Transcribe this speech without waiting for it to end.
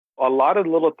a lot of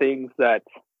little things that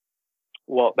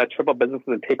trip up businesses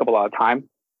and take up a lot of time,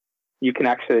 you can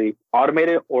actually automate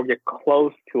it or get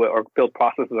close to it or build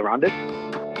processes around it.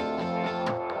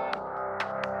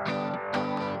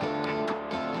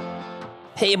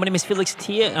 Hey, my name is Felix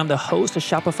Tia. I'm the host of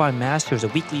Shopify Masters, a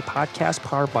weekly podcast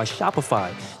powered by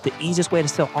Shopify, the easiest way to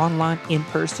sell online, in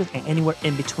person, and anywhere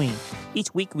in between.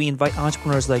 Each week, we invite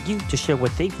entrepreneurs like you to share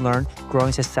what they've learned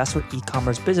growing successful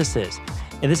e-commerce businesses.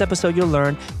 In this episode, you'll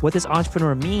learn what this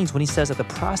entrepreneur means when he says that the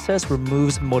process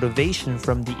removes motivation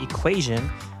from the equation,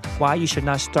 why you should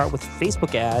not start with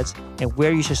Facebook ads, and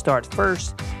where you should start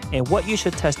first, and what you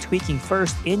should test tweaking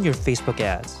first in your Facebook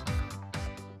ads.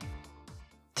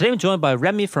 Today, I'm joined by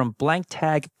Remi from Blank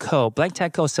Tag Co. Blank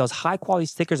Tag Co. sells high-quality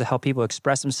stickers that help people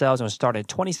express themselves and was started in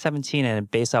 2017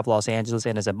 and based off Los Angeles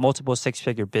and is a multiple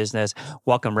six-figure business.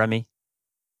 Welcome, Remi.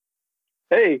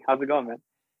 Hey, how's it going, man?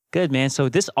 Good, man. So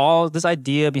this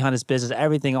idea behind this business,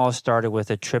 everything all started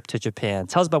with a trip to Japan.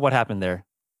 Tell us about what happened there.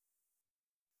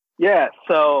 Yeah,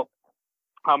 so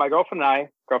my girlfriend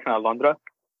Alondra,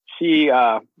 she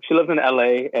lives in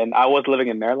LA and I was living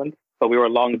in Maryland. So we were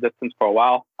long distance for a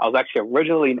while. I was actually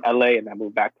originally in LA and I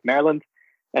moved back to Maryland.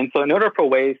 And so in order for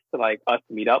ways to us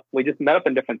to meet up, we just met up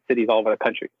in different cities all over the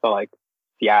country. So like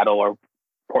Seattle or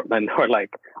Portland or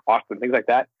Austin, things like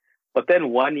that. But then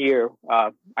one year,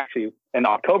 actually in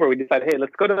October, we decided, hey,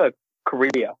 let's go to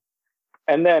Korea.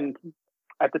 And then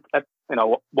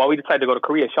while we decided to go to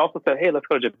Korea, she also said, hey, let's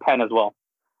go to Japan as well.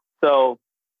 So,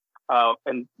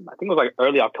 and I think it was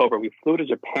early October, we flew to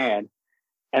Japan.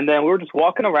 And then we were just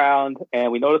walking around and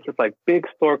we noticed this big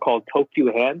store called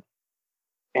Tokyo Hands.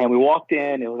 And we walked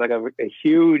in, it was a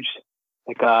huge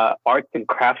arts and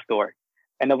crafts store.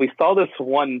 And then we saw this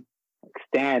one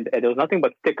stand and it was nothing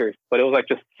but stickers, but it was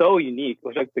just so unique. It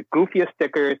was the goofiest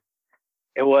stickers.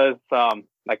 It was a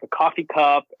coffee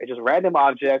cup, and just random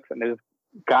objects. And there's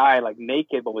this guy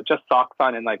naked, but with just socks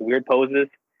on and weird poses.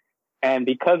 And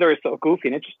because they were so goofy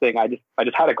and interesting, I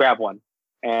just had to grab one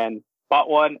and bought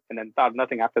one and then thought of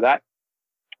nothing after that.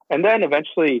 And then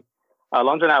eventually,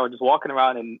 Alondra and I were just walking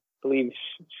around in, I believe,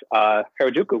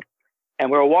 Harajuku. And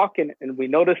we were walking and we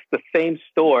noticed the same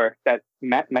store that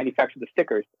manufactured the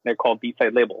stickers. They're called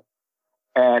B-Side Label.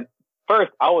 And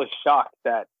first, I was shocked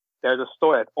that there's a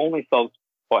store that only sells,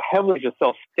 or heavily just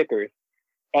sells stickers.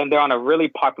 And they're on a really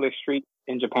popular street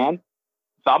in Japan.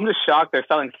 So I'm just shocked they're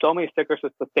selling so many stickers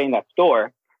to sustain that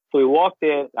store. So we walked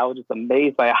in, I was just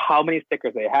amazed by how many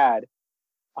stickers they had.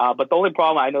 But the only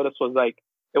problem I noticed was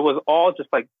it was all just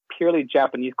purely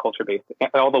Japanese culture based.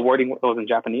 All the wording was in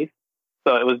Japanese.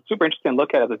 So it was super interesting to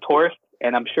look at as a tourist.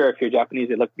 And I'm sure if you're Japanese,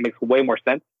 makes way more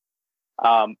sense.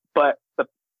 But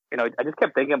I just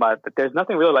kept thinking about it, that there's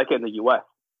nothing really like it in the US.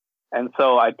 And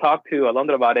so I talked to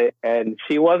Alondra about it and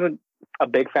she wasn't a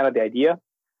big fan of the idea,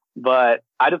 but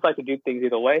I just like to do things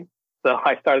either way. So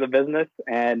I started a business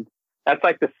and that's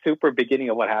the super beginning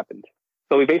of what happened.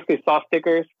 So we basically saw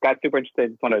stickers, got super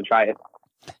interested, just wanted to try it.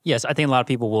 Yes, I think a lot of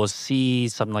people will see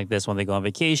something like this when they go on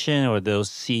vacation or they'll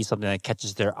see something that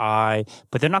catches their eye,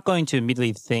 but they're not going to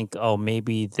immediately think, oh,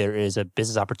 maybe there is a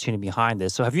business opportunity behind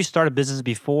this. So have you started business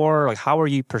before? How are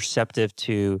you perceptive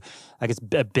to,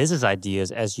 business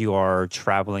ideas as you are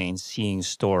traveling and seeing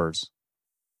stores?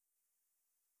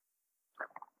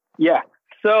 Yeah.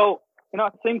 So,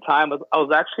 at the same time,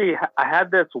 I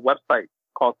had this website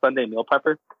called Sunday Meal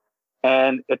Prepper.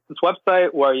 And it's this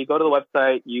website where you go to the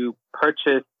website, you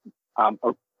purchase,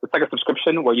 it's like a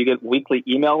subscription where you get weekly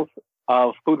emails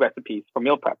of food recipes for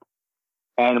meal prep.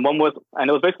 And it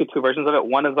was basically two versions of it.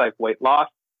 One is weight loss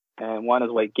and one is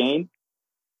weight gain.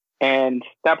 And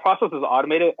that process is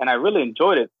automated and I really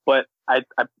enjoyed it, but I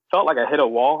felt like I hit a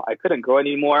wall. I couldn't grow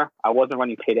anymore. I wasn't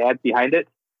running paid ads behind it,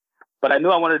 but I knew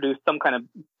I wanted to do some kind of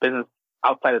business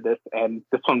outside of this. And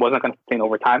this one wasn't going to sustain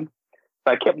over time.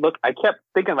 So I kept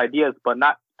thinking of ideas, but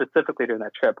not specifically during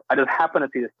that trip. I just happened to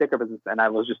see the sticker business and I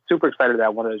was just super excited that I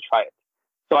wanted to try it.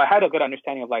 So I had a good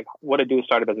understanding of what to do to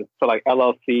start a business. So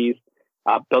LLCs,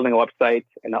 building a website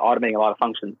and automating a lot of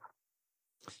functions.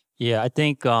 Yeah, I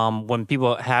think when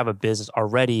people have a business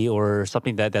already or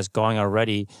something that's going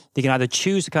already, they can either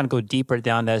choose to kind of go deeper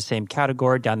down that same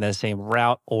category, down that same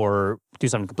route, or do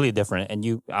something completely different. And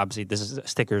you, obviously, this is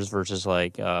stickers versus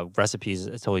recipes.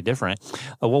 It's totally different.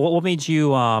 What made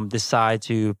you decide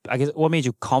to, what made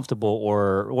you comfortable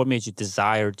or what made you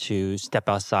desire to step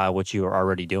outside what you were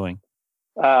already doing?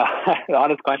 The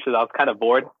honest question is I was kind of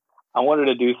bored. I wanted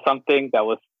to do something that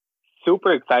was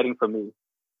super exciting for me.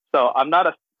 So I'm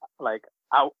not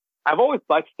I've always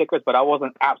liked stickers, but I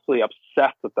wasn't absolutely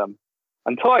obsessed with them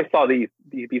until I saw these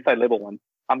B-side label ones.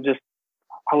 I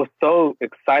was so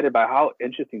excited by how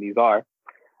interesting these are.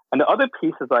 And the other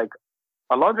piece is like,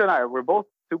 Alondra and I, we're both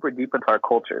super deep into our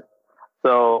culture.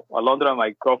 So Alondra,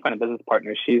 my girlfriend and business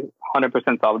partner, she's 100%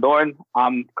 Salvadoran.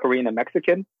 I'm Korean and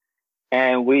Mexican.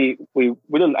 And we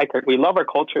really like her. We love our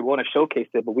culture. We want to showcase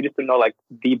it, but we just didn't know like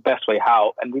the best way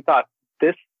how. And we thought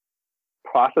this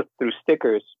process through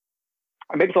stickers,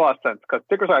 it makes a lot of sense because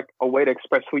stickers are like a way to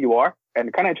express who you are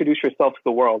and kind of introduce yourself to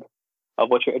the world of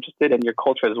what you're interested in, your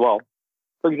culture as well.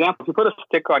 For example, if you put a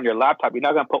sticker on your laptop, you're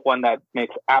not going to put one that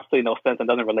makes absolutely no sense and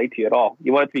doesn't relate to you at all.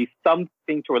 You want it to be something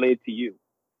to relate to you.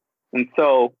 And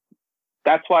so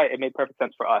that's why it made perfect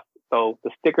sense for us. So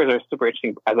the stickers are super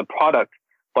interesting as a product,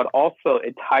 but also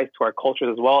it ties to our cultures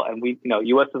as well. And we,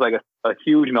 US is like a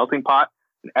huge melting pot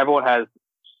and everyone has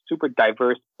super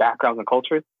diverse backgrounds and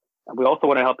cultures. And we also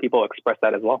want to help people express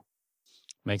that as well.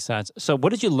 Makes sense. So what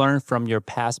did you learn from your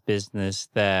past business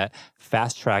that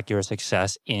fast-tracked your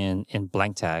success in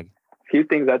blank tag? A few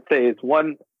things I'd say is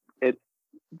one, it's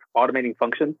automating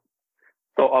functions.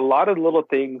 So a lot of little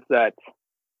things that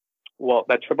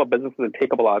trip up businesses and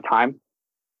take up a lot of time,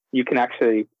 you can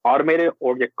actually automate it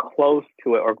or get close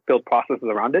to it or build processes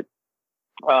around it.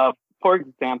 For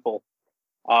example,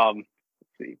 let's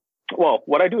see. Well,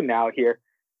 what I do now here,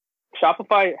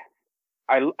 Shopify,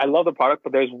 I love the product,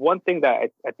 but there's one thing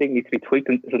that I think needs to be tweaked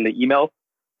in the emails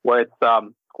where it's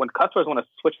when customers want to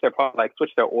switch their product, like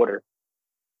switch their order.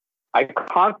 I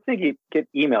constantly get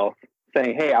emails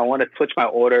saying, hey, I want to switch my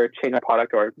order, change my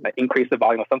product, or increase the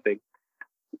volume of something.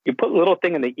 You put a little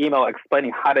thing in the email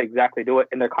explaining how to exactly do it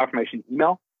in their confirmation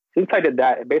email. Since I did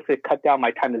that, it basically cut down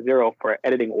my time to zero for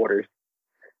editing orders.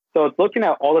 So it's looking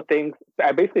at all the things.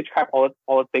 I basically track all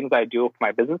the things I do for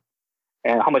my business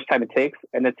and how much time it takes,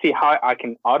 and then see how I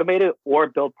can automate it or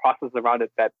build processes around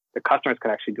it that the customers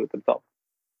can actually do it themselves.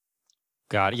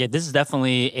 Got it. Yeah, this is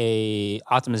definitely a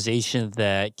optimization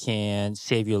that can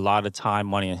save you a lot of time,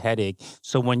 money, and headache.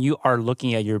 So when you are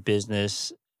looking at your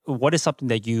business, what is something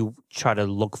that you try to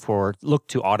look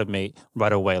to automate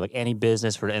right away? Like any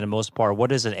business for the most part,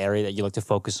 what is an area that you like to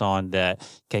focus on that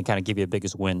can kind of give you the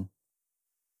biggest win?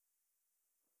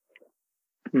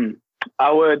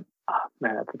 I would,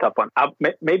 man, that's a tough one.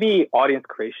 Maybe audience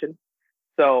creation.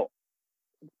 So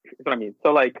that's what I mean.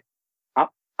 So like,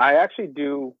 I actually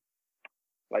do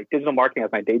like digital marketing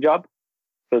as my day job.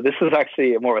 So this is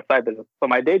actually more of a side business. So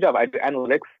my day job, I do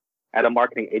analytics at a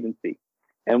marketing agency.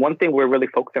 And one thing we're really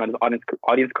focusing on is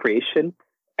audience creation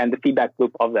and the feedback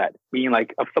loop of that. Meaning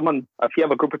like if you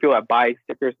have a group of people that buy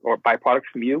stickers or buy products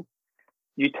from you,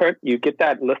 you get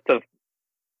that list of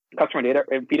customer data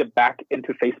and feed it back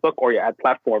into Facebook or your ad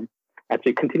platform. And so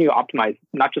you continue to optimize,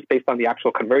 not just based on the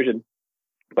actual conversion,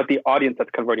 but the audience that's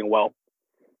converting well.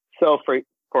 So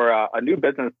for a new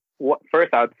business,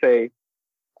 first I would say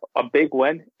a big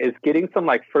win is getting some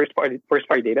like first party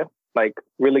data, like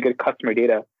really good customer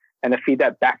data, and then feed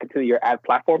that back into your ad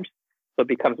platforms so it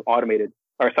becomes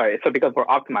it becomes more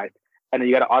optimized. And then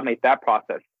you got to automate that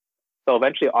process. So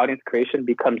eventually audience creation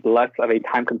becomes less of a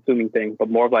time consuming thing, but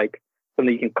more of like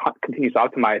something you can continue to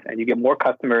optimize, and you get more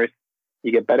customers,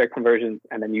 you get better conversions,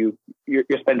 and then your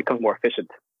spend becomes more efficient.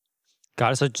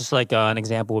 Got it. So just like an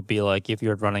example would be like if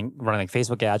you're running like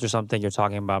Facebook ads or something, you're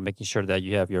talking about making sure that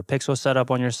you have your pixel set up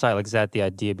on your site. Like, is that the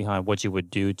idea behind what you would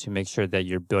do to make sure that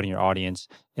you're building your audience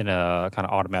in a kind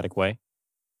of automatic way?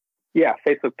 Yeah,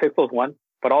 Facebook pixel is one,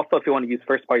 but also if you want to use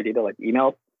first party data like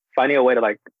emails, finding a way to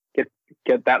like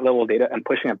get that level of data and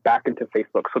pushing it back into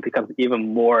Facebook so it becomes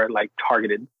even more like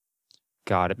targeted.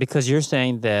 Got it. Because you're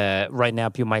saying that right now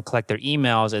people might collect their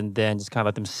emails and then just kind of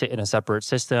let them sit in a separate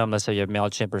system. Let's say you have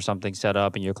MailChimp or something set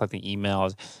up and you're collecting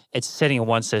emails. It's sitting in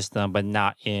one system, but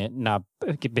not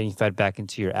being fed back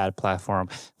into your ad platform.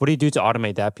 What do you do to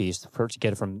automate that piece to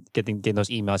get it from getting those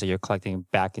emails that you're collecting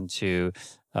back into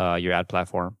your ad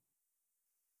platform?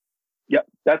 Yep,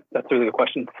 that's a really good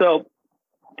question. So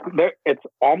it's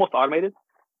almost automated,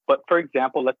 but for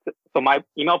example, so my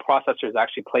email processor is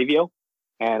actually Klaviyo.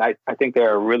 And I think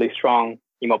they're a really strong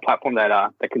email platform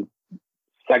that can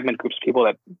segment groups of people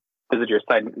that visit your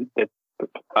site and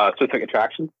specific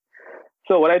interactions.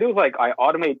 So what I do is like I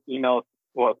automate emails,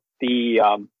 the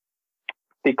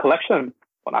collection,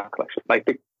 well not collection, like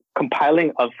the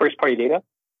compiling of first party data,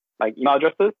 like email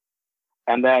addresses,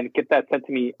 and then get that sent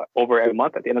to me over every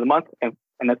month at the end of the month, and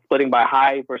then splitting by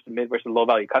high versus mid versus low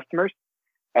value customers.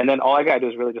 And then all I gotta do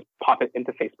is really just pop it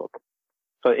into Facebook.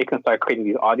 So it can start creating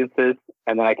these audiences,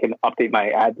 and then I can update my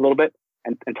ads a little bit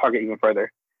and target even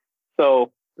further.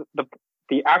 So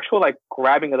the actual like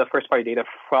grabbing of the first party data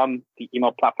from the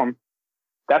email platform,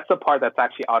 that's the part that's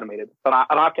actually automated. So I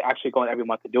don't have to actually go in every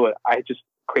month to do it. I just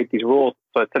create these rules.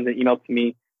 So it sends an email to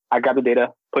me. I grab the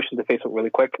data, push into Facebook really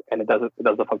quick, and it does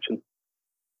the function.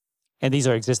 And these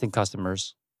are existing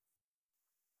customers.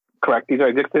 Correct. These are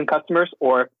existing customers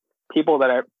or people that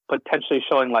are potentially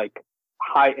showing like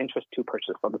high interest to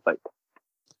purchase on the site.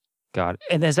 Got it.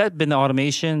 And has that been the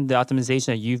optimization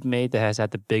that you've made that has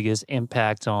had the biggest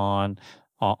impact on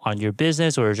your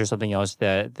business, or is there something else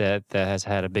that has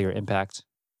had a bigger impact?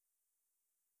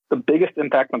 The biggest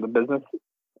impact on the business,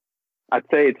 I'd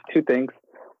say it's two things.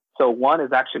 So one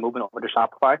is actually moving over to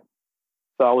Shopify.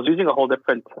 So I was using a whole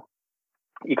different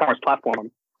e-commerce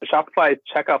platform. The Shopify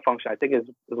checkout function, I think, is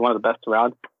one of the best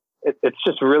around. It's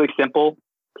just really simple.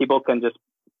 People can just,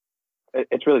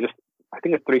 it's really just, I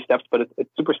think it's 3 steps, but it's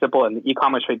super simple. And the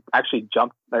e-commerce rate actually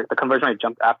jumped, like the conversion rate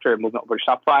jumped after moving over to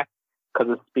Shopify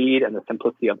because of the speed and the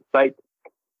simplicity of the site.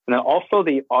 And then also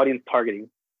the audience targeting.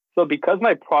 So because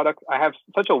my products, I have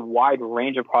such a wide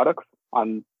range of products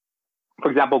on,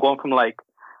 for example, going from like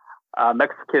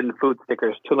Mexican food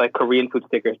stickers to like Korean food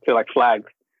stickers to like flags.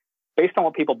 Based on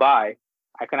what people buy,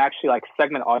 I can actually like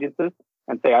segment audiences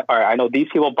and say, all right, I know these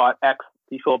people bought X,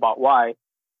 these people bought Y,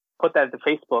 put that into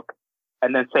Facebook,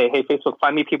 and then say, hey, Facebook,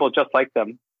 find me people just like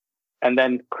them, and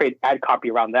then create ad copy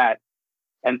around that.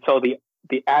 And so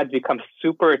the ads become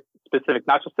super specific,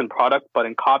 not just in product, but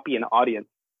in copy and audience.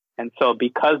 And so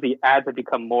because the ads have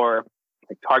become more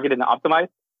like targeted and optimized,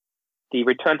 the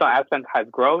returns on ad spend has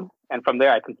grown. And from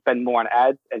there, I can spend more on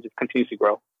ads and just continue to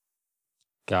grow.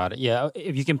 Got it. Yeah.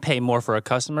 If you can pay more for a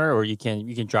customer, or you can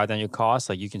drive down your costs,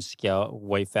 like you can scale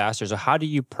way faster. So how do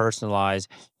you personalize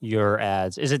your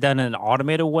ads? Is it done in an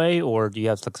automated way, or do you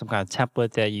have like some kind of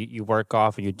template that you work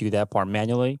off and you do that part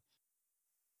manually?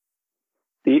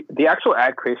 The actual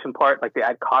ad creation part, like the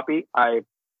ad copy, I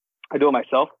do it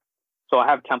myself. So I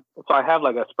have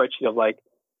like a spreadsheet of like,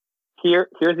 here's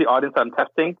the audience I'm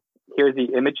testing, here's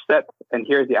the image set, and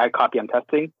here's the ad copy I'm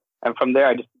testing. And from there,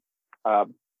 I just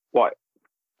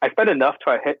I spend enough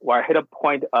to where I hit a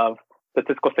point of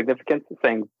statistical significance,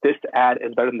 saying this ad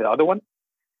is better than the other one,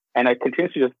 and I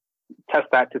continue to just test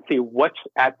that to see which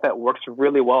ad set works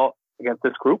really well against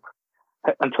this group,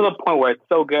 until the point where it's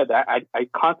so good that I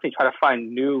constantly try to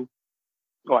find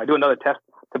I do another test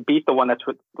to beat the one that's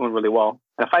doing really well.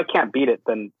 And if I can't beat it,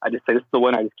 then I just say this is the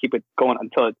one. I just keep it going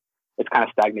until it's kind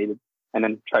of stagnated, and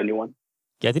then try a new one.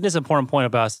 Yeah, I think there's an important point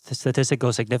about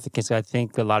statistical significance. I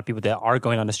think a lot of people that are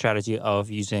going on the strategy of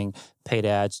using paid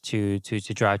ads to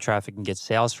drive traffic and get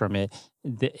sales from it,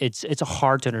 it's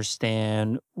hard to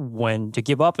understand when to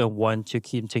give up and when to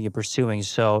continue pursuing.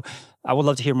 So I would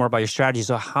love to hear more about your strategy.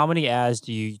 So how many ads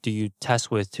do you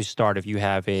test with to start if you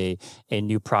have a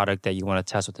new product that you want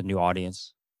to test with a new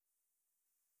audience?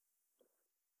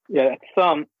 Yeah, it's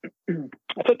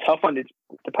a tough one. It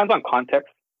depends on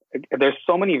context. There's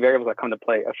so many variables that come to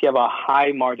play. If you have a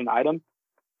high margin item,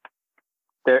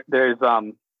 there's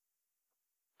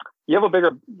you have a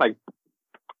bigger like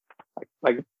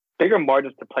bigger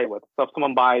margins to play with. So if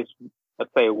someone buys,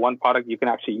 let's say, one product, you can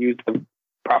actually use the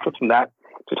profits from that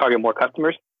to target more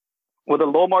customers. With a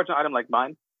low margin item like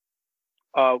mine,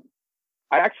 I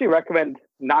actually recommend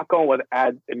not going with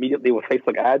ads immediately with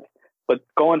Facebook ads, but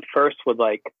going first with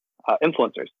like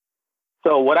influencers.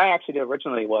 So what I actually did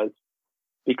originally was,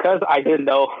 because I didn't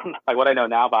know like what I know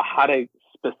now about how to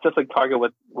specifically target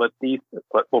with these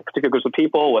particular groups of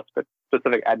people with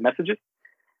specific ad messages,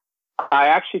 I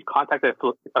actually contacted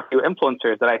a few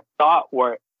influencers that I thought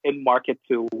were in market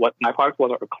to what my product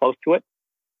was or close to it.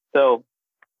 So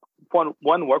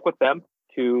one work with them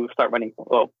to start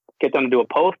get them to do a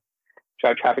post,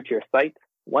 drive traffic to your site.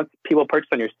 Once people purchase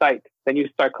on your site, then you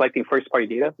start collecting first-party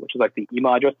data, which is like the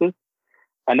email addresses,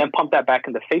 and then pump that back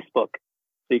into Facebook.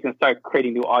 So you can start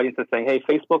creating new audiences saying, hey,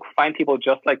 Facebook, find people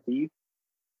just like these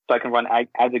so I can run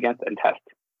ads against and test.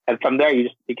 And from there, you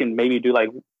can maybe do like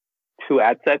 2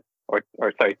 ad sets or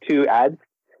 2 ads,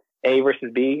 A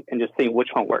versus B, and just see which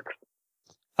one works.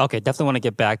 Okay, definitely want to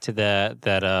get back to that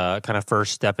kind of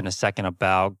first step in a second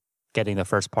about getting the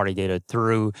first party data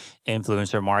through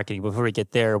influencer marketing. Before we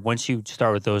get there, once you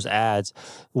start with those ads,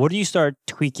 what do you start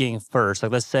tweaking first?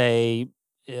 Like, let's say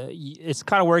it's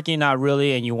kind of working, not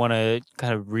really, and you want to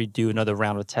kind of redo another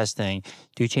round of testing.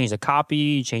 Do you change the copy?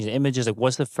 You change the images? Like,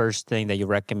 what's the first thing that you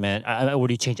recommend? Would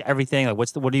you change everything? Like,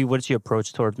 what's your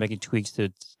approach towards making tweaks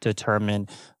to determine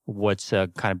what's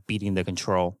kind of beating the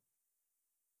control?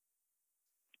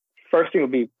 First thing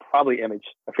would be probably image.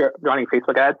 If you're running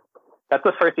Facebook ads, that's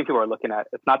the first thing people are looking at.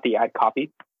 It's not the ad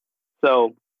copy.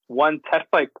 So one, test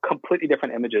like completely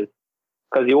different images,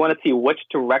 because you want to see which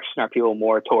direction are people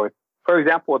more towards. For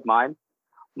example, with mine,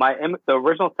 the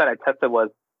original set I tested was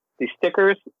the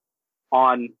stickers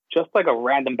on just like a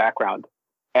random background.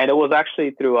 And it was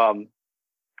actually through,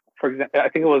 for example, I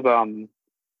think it was, what's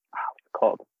it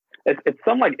called? It's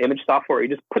some like image software. You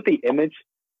just put the image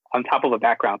on top of a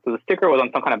background. So the sticker was on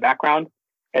some kind of background.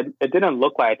 And it didn't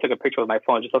look like I took a picture with my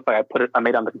phone. It just looked like I made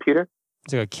it on the computer.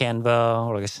 It's like a Canva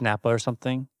or like a Snappa or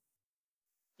something.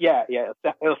 Yeah, it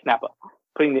was Snappa.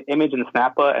 Putting the image in the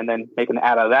Snappa and then making an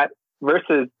ad out of that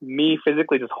versus me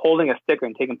physically just holding a sticker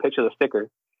and taking pictures of the sticker.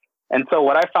 And so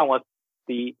what I found was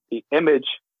the image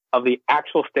of the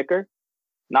actual sticker,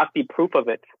 not the proof of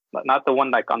it, not the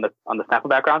one like on the Snappa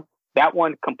background. That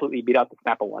one completely beat out the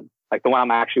Snappa one, like the one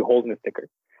I'm actually holding the sticker.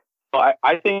 So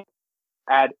I think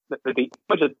the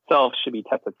image itself should be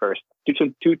tested first.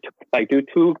 Do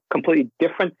two completely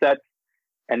different sets,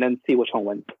 and then see which one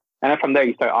wins. And then from there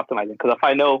you start optimizing. Because if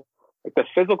I know like the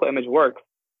physical image works,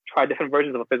 try different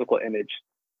versions of a physical image,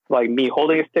 like me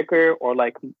holding a sticker or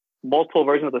like multiple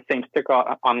versions of the same sticker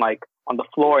on the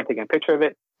floor and taking a picture of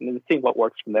it, and then see what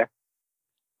works from there.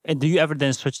 And do you ever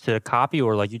then switch to the copy,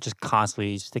 or like you just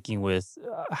constantly sticking with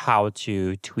how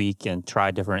to tweak and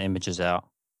try different images out?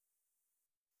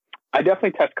 I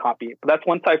definitely test copy, but that's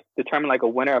once I determine like a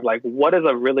winner of like what is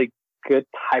a really good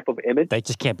type of image. They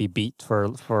just can't be beat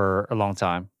for a long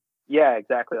time. Yeah,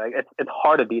 exactly. Like it's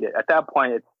hard to beat it. At that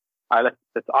point, it's all right,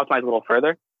 let's optimize a little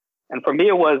further. And for me,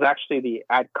 it was actually the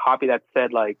ad copy that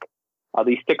said like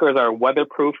these stickers are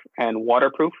weatherproof and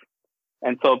waterproof.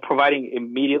 And so providing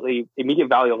immediate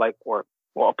value, like,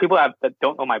 people that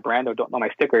don't know my brand or don't know my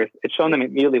stickers, it's showing them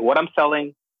immediately what I'm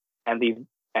selling and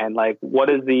like what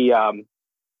is the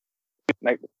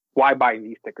like why buy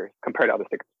these stickers compared to other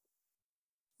stickers.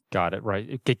 Got it.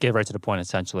 Right. Get right to the point.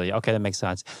 Essentially. Okay, that makes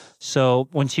sense. So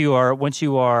once you are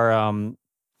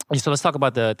so let's talk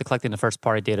about the collecting the first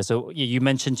party data. So you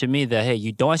mentioned to me that, hey,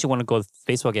 you don't actually want to go with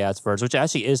Facebook ads first, which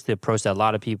actually is the approach that a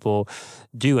lot of people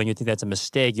do. And you think that's a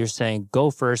mistake. You're saying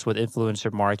go first with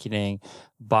influencer marketing,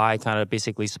 buy kind of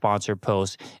basically sponsored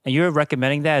posts. And you're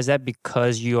recommending that. Is that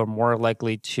because you are more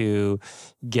likely to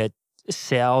get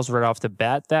sales right off the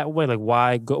bat that way? Like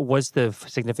what's the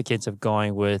significance of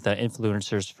going with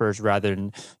influencers first rather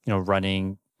than,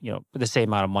 running, the same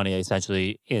amount of money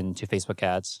essentially into Facebook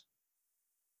ads?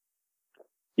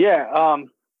 Yeah.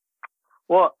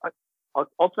 Well,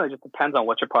 ultimately, it just depends on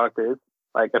what your product is.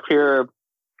 Like if you're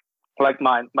like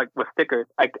mine, like with stickers,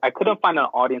 I couldn't find an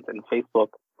audience in Facebook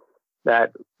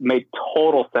that made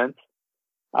total sense.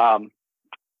 In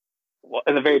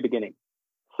the very beginning.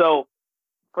 So,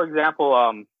 for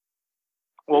example,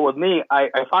 with me, I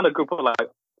found a group of like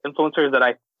influencers that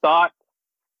I thought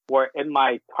were in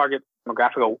my target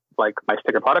demographic of like my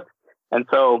sticker product, and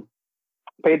so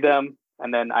paid them.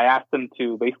 And then I asked them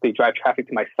to basically drive traffic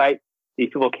to my site. These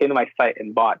people came to my site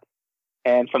and bought.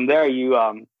 And from there, you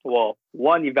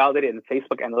validate it in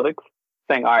Facebook analytics,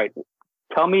 saying, all right,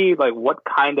 tell me like what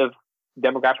kind of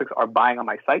demographics are buying on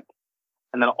my site.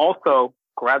 And then also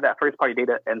grab that first party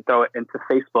data and throw it into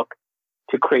Facebook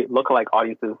to create lookalike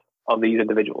audiences of these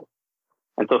individuals.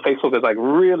 And so Facebook is like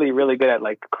really, really good at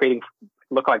like creating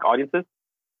lookalike audiences.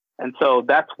 And so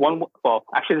that's one. Well,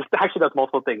 actually, this actually does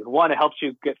multiple things. One, it helps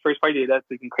you get first party data so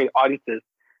you can create audiences.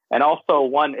 And also,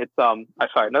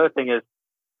 another thing is,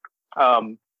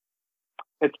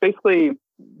 it's basically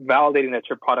validating that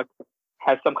your product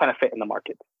has some kind of fit in the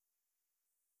market.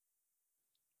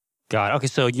 Got it. Okay,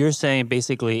 so you're saying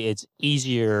basically it's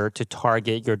easier to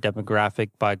target your demographic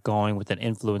by going with an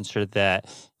influencer that,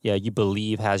 you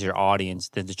believe has your audience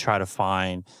than to try to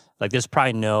find, like there's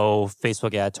probably no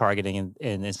Facebook ad targeting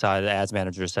inside the ads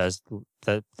manager says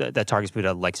that targets people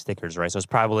that like stickers, right? So it's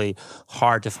probably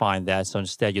hard to find that. So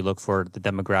instead you look for the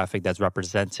demographic that's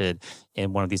represented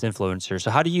in one of these influencers. So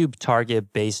how do you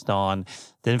target based on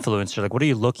the influencer? Like what are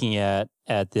you looking at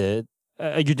the,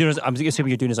 you're doing, I'm assuming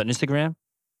you're doing this on Instagram?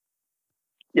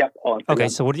 Yeah. Okay,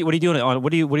 so what are you doing on?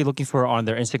 What are you looking for on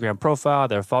their Instagram profile,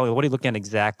 their following? What are you looking at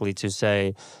exactly to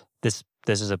say this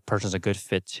is a person's a good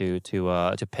fit to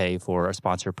pay for a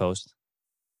sponsored post?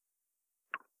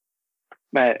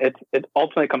 Man, it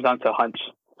ultimately comes down to a hunch.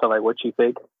 So like what you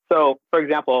think. So for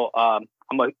example, I'm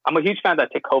a huge fan of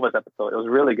that Takova's episode. It was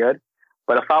really good.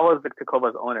 But if I was the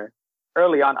Takova's owner,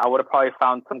 early on, I would have probably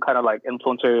found some kind of like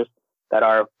influencers that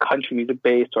are country music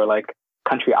based or like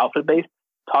country outfit based.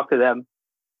 Talk to them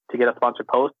to get a sponsored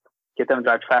post, get them to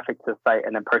drive traffic to the site,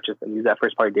 and then purchase and use that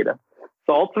first party data.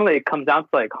 So ultimately, it comes down to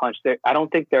like hunch. I don't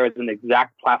think there is an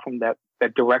exact platform that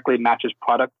directly matches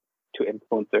product to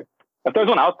influencer. If there's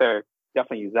one out there,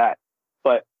 definitely use that.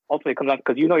 But ultimately, it comes down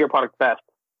because you know your product best.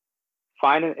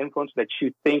 Find an influencer that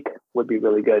you think would be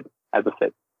really good as a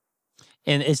fit.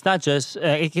 And it's not just,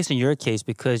 I guess in your case,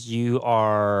 because you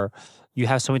are you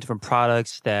have so many different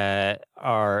products that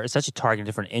are essentially targeting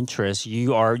different interests.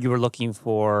 You were looking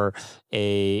for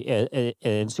an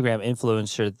Instagram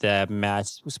influencer that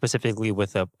matched specifically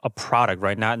with a product,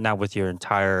 right? Not with your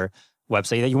entire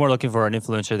website. You weren't looking for an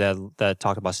influencer that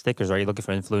talked about stickers, right? You're looking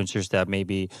for influencers that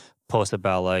maybe post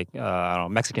about like I don't know,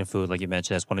 Mexican food, like you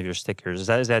mentioned, as one of your stickers. Is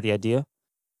that the idea?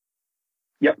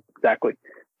 Yep, exactly.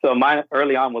 So mine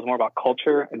early on was more about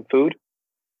culture and food.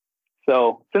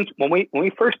 So since when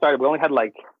we first started, we only had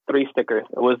like 3 stickers.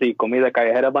 It was the comida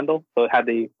callejera bundle. So it had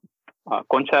the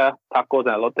concha, tacos,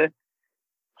 and elote.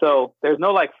 So there's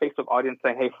no like Facebook audience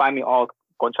saying, "Hey, find me all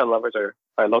concha lovers or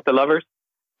elote lovers."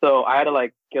 So I had to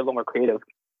like get a little more creative.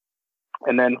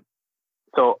 And then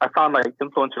so I found like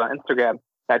influencers on Instagram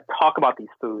that talk about these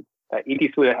foods, that eat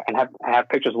these foods and have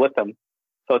pictures with them.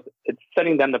 So it's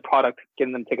sending them the product,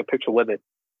 getting them to take a picture with it,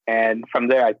 and from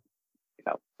there,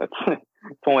 that's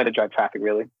it's one way to drive traffic,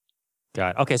 really.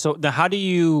 Got it. Okay, so now how do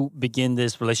you begin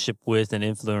this relationship with an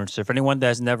influencer? For anyone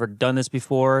that's never done this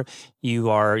before, you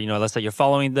are, let's say you're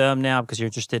following them now because you're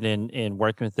interested in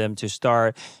working with them to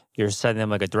start. You're sending them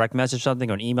like a direct message, something,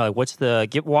 or an email.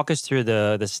 Like walk us through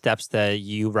the steps that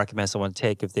you recommend someone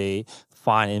take if they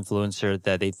find an influencer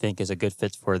that they think is a good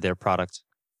fit for their product.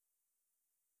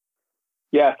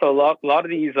 Yeah, so a lot of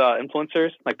these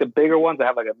influencers, like the bigger ones that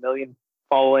have like 1 million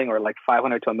following or like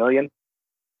 500 to 1 million,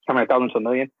 500,000 to 1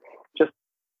 million,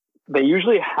 they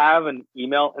usually have an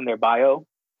email in their bio,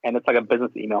 and it's like a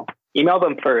business email. Email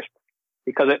them first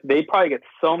because they probably get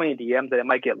so many DMs that it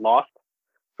might get lost.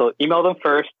 So email them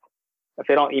first. If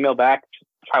they don't email back, just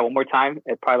try one more time.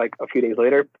 It's probably like a few days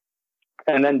later,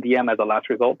 and then DM as a last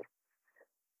result.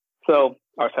 So,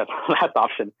 or last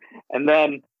option. And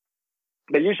then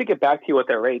they usually get back to you with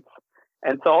their rates.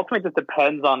 And so ultimately it just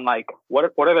depends on like,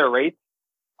 what are their rates?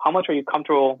 How much are you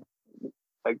comfortable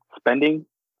like spending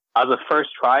as a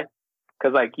first try?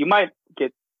 Because like you might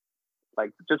get like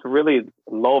just really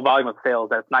low volume of sales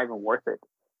that's not even worth it.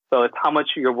 So it's how much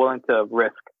you're willing to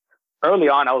risk. Early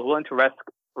on, I was willing to risk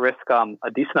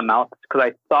a decent amount because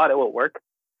I thought it would work.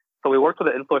 So we worked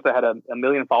with an influencer that had 1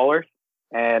 million followers,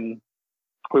 and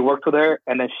we worked with her,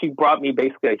 and then she brought me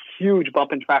basically a huge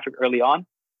bump in traffic early on.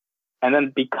 And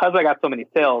then because I got so many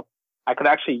sales, I could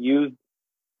actually use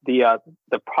the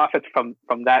profits from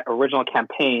that original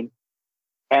campaign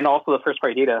and also the first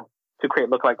party data to create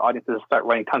lookalike audiences and start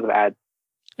running tons of ads.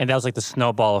 And that was like the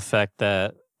snowball effect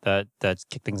that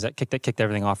kicked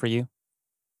everything off for you?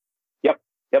 Yep.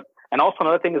 And also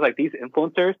another thing is like these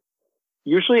influencers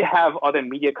usually have other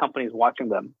media companies watching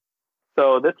them.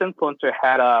 So this influencer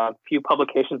had a few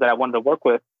publications that I wanted to work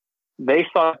with. They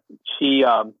saw she's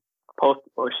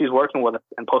working with us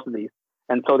and posted these.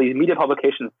 And so these media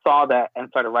publications saw that and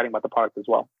started writing about the product as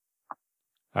well.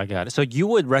 I got it. So you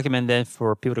would recommend then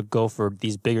for people to go for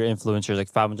these bigger influencers like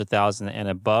 500,000 and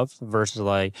above versus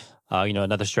like,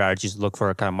 another strategy is look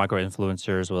for kind of micro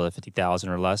influencers with 50,000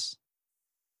 or less?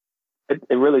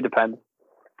 It really depends.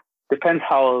 Depends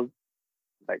how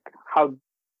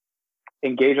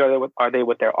engaged are they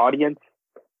with their audience?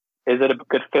 Is it a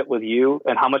good fit with you?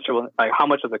 And how much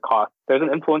does it cost? There's an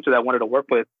influencer that I wanted to work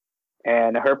with,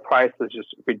 and her price was just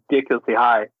ridiculously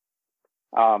high.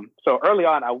 So early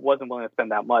on, I wasn't willing to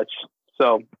spend that much.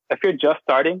 So if you're just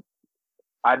starting,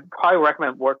 I'd probably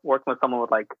recommend working with someone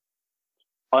with like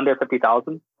under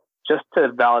 50,000 just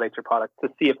to validate your product to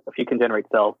see if you can generate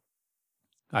sales.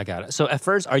 I got it. So at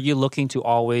first, are you looking to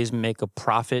always make a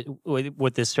profit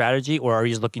with this strategy, or are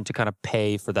you just looking to kind of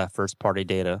pay for that first party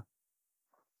data?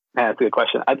 Man, that's a good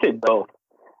question. I'd say both.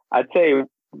 I'd say,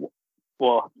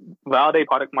 validate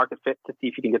product market fit to see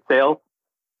if you can get sales.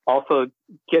 Also,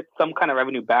 get some kind of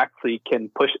revenue back so you can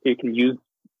generate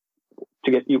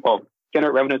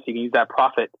revenue so you can use that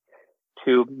profit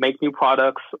to make new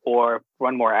products or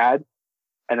run more ads.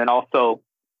 And then also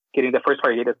getting the first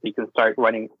party data so you can start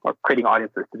running or creating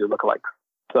audiences to do lookalikes.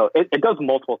 So it does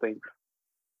multiple things.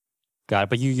 Got it.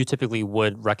 But you typically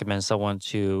would recommend someone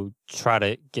to try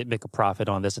to make a profit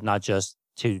on this and not just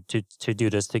to do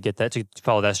this, to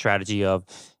follow that strategy of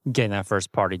getting that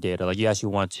first party data. Like you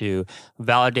want to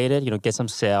validate it, get some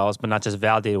sales, but not just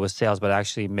validate it with sales, but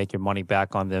actually make your money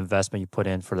back on the investment you put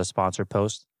in for the sponsored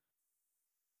post.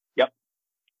 Yep,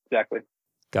 exactly.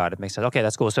 Got it. Makes sense. Okay,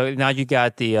 that's cool. So now you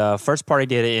got the first party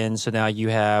data in. So now you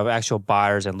have actual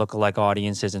buyers and lookalike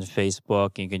audiences in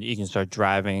Facebook. And you can start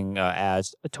driving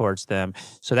ads towards them.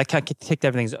 So that kind of kicked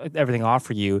everything off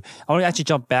for you. I want to actually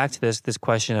jump back to this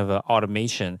question of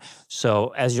automation.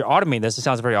 So as you're automating this, it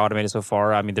sounds very automated so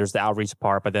far. I mean, there's the outreach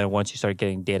part, but then once you start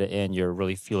getting data in, you're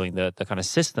really fueling the kind of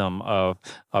system of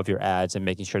your ads and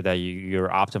making sure that you're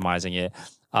optimizing it.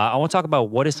 I want to talk about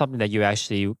what is something that you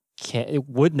actually it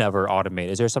would never automate?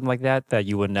 Is there something like that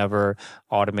you would never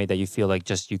automate that you feel like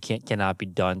just you cannot be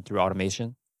done through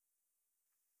automation?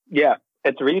 Yeah,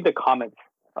 it's reading the comments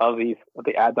of the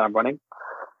ads that I'm running.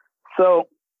 So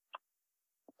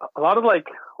a lot of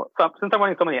since I'm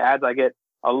running so many ads, I get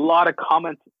a lot of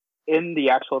comments in the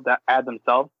actual ad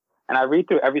themselves, and I read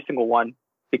through every single one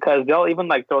because they'll even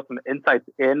throw some insights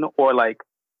in, or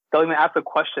they'll even ask a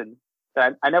question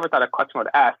that I never thought a customer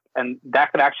would ask, and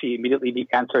that could actually immediately be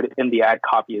answered in the ad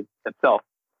copy itself.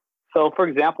 So, for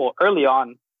example, early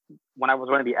on when I was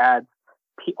running the ads,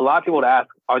 a lot of people would ask,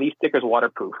 "Are these stickers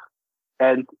waterproof?"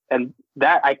 And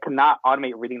that I could not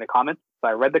automate reading the comments. So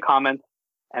I read the comments,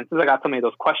 and since I got so many of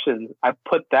those questions, I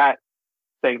put that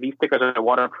saying these stickers are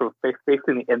waterproof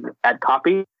basically in the ad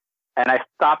copy, and I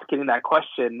stopped getting that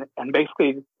question, and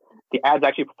basically the ads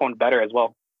actually performed better as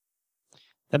well.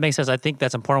 That makes sense. I think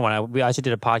that's important one. We actually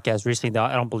did a podcast recently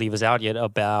that I don't believe is out yet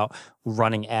about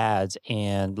running ads,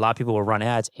 and a lot of people will run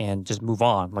ads and just move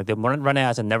on. Like they run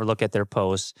ads and never look at their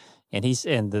posts. And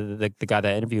the guy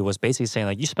that I interviewed was basically saying,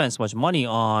 like, you spend so much money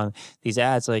on these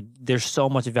ads, like there's so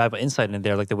much valuable insight in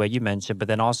there, like the way you mentioned, but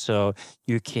then also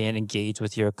you can engage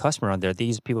with your customer on there.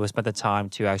 These people have spent the time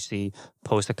to actually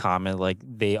post a comment, like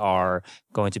they are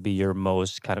going to be your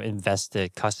most kind of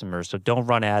invested customers. So don't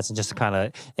run ads and just kind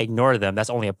of ignore them. That's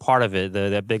only a part of it.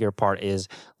 The bigger part is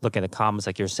looking at the comments,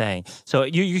 like you're saying. So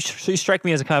you strike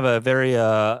me as a kind of a very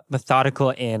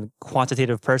methodical and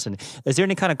quantitative person. Is there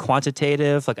any kind of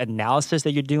quantitative analysis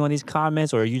that you're doing on these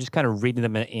comments, or are you just kind of reading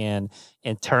them and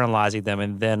internalizing them,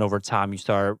 and then over time you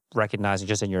start recognizing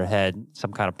just in your head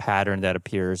some kind of pattern that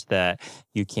appears that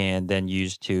you can then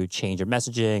use to change your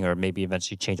messaging or maybe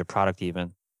eventually change your product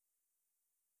even?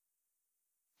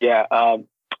 Yeah,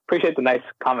 appreciate the nice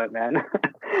comment, man.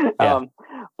 Yeah.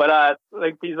 But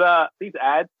these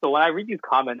ads, so when I read these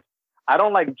comments, I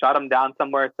don't jot them down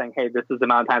somewhere saying, "Hey, this is the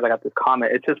amount of times I got this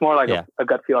comment." It's just more like a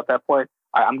gut feel at that point.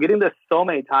 I'm getting this so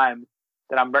many times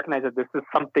that I'm recognizing that this is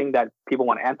something that people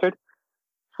want answered.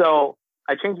 So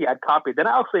I change the ad copy. Then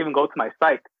I also even go to my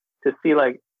site to see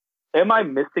am I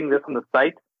missing this on the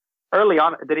site? Early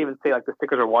on, it didn't even say the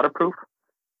stickers are waterproof.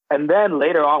 And then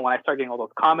later on, when I started getting all those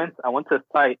comments, I went to the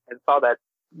site and saw that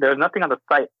there's nothing on the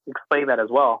site explaining that as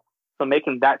well. So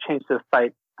making that change to the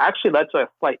site actually led to a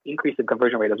slight increase in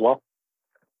conversion rate as well.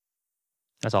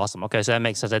 That's awesome. Okay, so that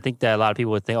makes sense. I think that a lot of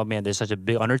people would think, "Oh man, there's such a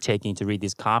big undertaking to read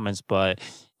these comments," but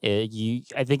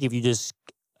I think if you just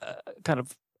kind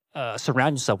of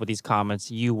surround yourself with these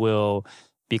comments, you will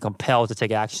be compelled to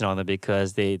take action on them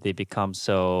because they become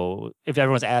so. If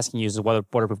everyone's asking you, "Is it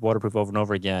waterproof over and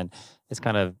over again?" It's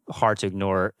kind of hard to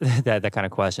ignore that kind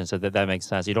of question. So that makes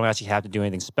sense. You don't actually have to do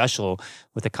anything special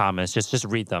with the comments. Just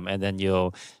read them, and then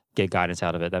you'll get guidance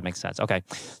out of it. That makes sense. Okay.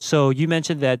 So you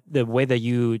mentioned that the way that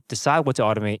you decide what to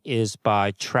automate is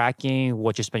by tracking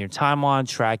what you spend your time on,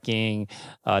 tracking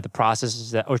the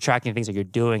processes or tracking things that you're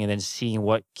doing, and then seeing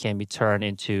what can be turned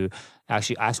into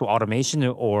actual automation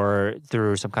or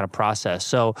through some kind of process.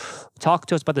 So talk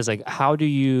to us about this. How do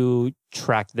you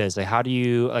track this? How do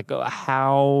you,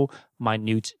 how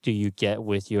minute do you get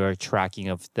with your tracking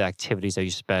of the activities that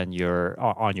you spend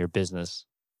on your business?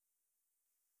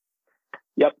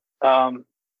 Yep. So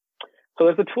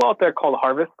there's a tool out there called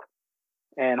Harvest,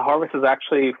 and Harvest is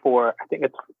actually I think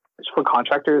it's for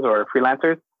contractors or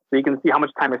freelancers. So you can see how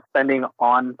much time you're spending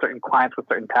on certain clients with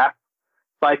certain tasks.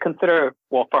 So I consider,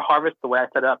 for Harvest, the way I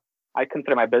set it up, I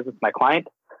consider my business my client.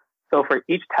 So for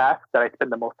each task that I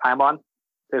spend the most time on,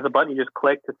 there's a button you just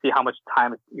click to see how much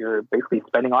time you're basically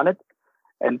spending on it.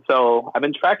 And so I've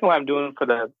been tracking what I'm doing for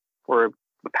the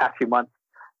past few months.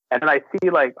 And then I see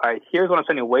all right, here's what I'm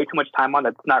spending way too much time on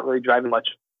that's not really driving much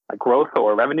growth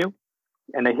or revenue.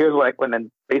 And then here's and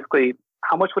then basically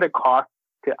how much would it cost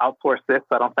to outsource this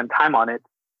so I don't spend time on it,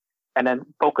 and then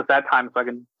focus that time so I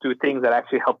can do things that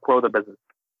actually help grow the business.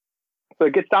 So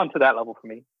it gets down to that level for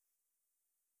me.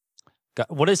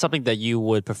 What is something that you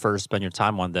would prefer to spend your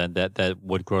time on then that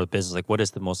would grow the business? What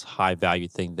is the most high value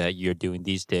thing that you're doing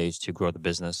these days to grow the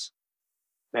business?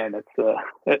 Man,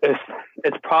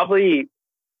 it's probably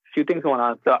few things going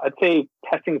on. So I'd say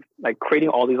testing, creating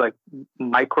all these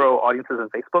micro audiences on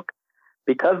Facebook,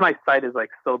 because my site is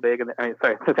so big. And I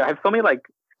have so many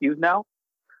SKUs now.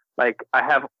 I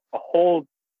have a whole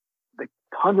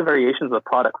tons of variations of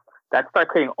products that start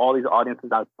creating all these audiences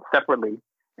now separately.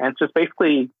 And it's just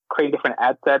basically creating different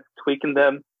ad sets, tweaking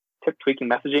them, tweaking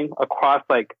messaging across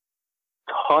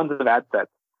tons of ad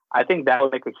sets. I think that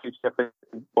would make a huge difference.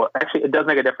 Well, actually, it does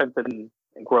make a difference in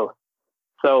growth.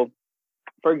 So,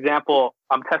 for example,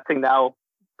 I'm testing now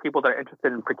people that are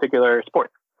interested in particular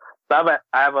sports. So I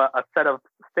have a set of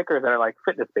stickers that are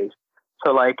fitness based.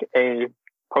 So like a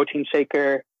protein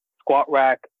shaker, squat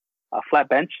rack, a flat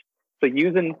bench. So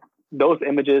using those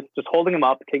images, just holding them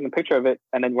up, taking a picture of it,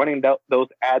 and then running those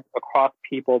ads across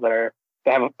people that are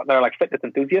like fitness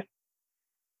enthusiasts.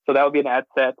 So that would be an ad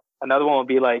set. Another one would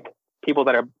be like people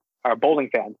that are bowling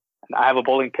fans. And I have a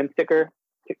bowling pin sticker,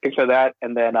 picture of that,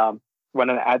 and then run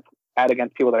an ad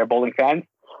against people that are bowling fans.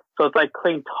 So it's like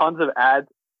creating tons of ads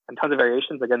and tons of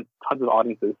variations against tons of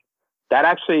audiences. That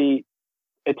actually,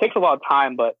 it takes a lot of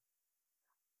time, but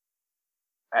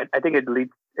I think it's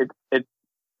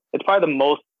probably the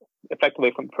most effective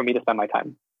way for me to spend my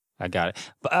time. I got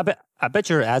it. But I bet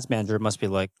your ads manager must be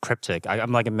like cryptic.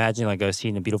 I'm like imagining like a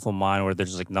scene in A Beautiful Mind where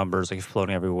there's like numbers like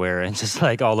floating everywhere and just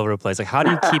like all over the place. Like, how do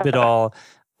you keep it all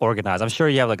organized? I'm sure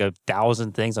you have like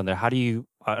 1,000 things on there. How do you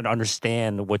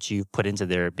understand what you put into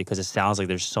there? Because it sounds like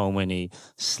there's so many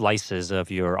slices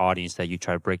of your audience that you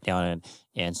try to break down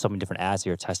and so many different ads that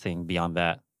you're testing beyond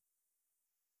that.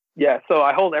 Yeah, so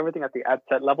I hold everything at the ad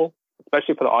set level,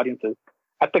 especially for the audiences.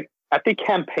 At the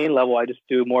campaign level, I just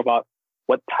do more about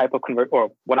what type of or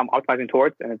what I'm optimizing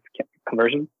towards, and it's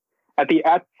conversion. At the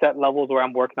ad set levels where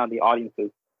I'm working on the audiences.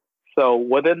 So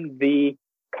within the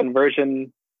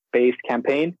conversion-based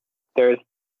campaign, there's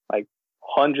like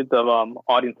hundreds of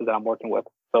audiences that I'm working with.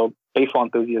 So baseball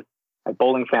enthusiasts, like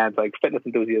bowling fans, like fitness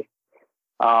enthusiasts.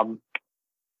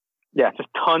 Just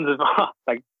tons of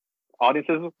like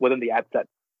audiences within the ad set,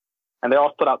 and they're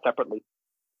all split out separately.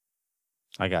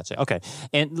 I got you. Okay.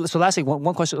 And so lastly,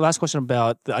 last question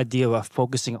about the idea of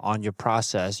focusing on your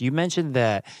process. You mentioned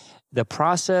that the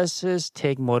processes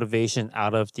take motivation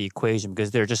out of the equation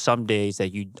because there are just some days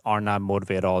that you are not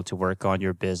motivated at all to work on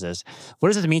your business. What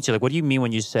does this mean to you? Like, what do you mean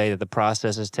when you say that the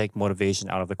processes take motivation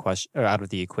out of the question or out of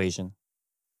the equation?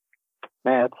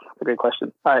 Man, that's a great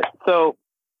question. All right. So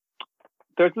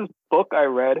there's this book I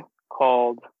read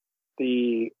called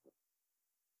The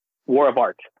War of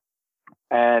Art.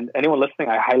 And anyone listening,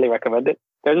 I highly recommend it.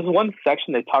 There's this one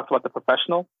section that talks about the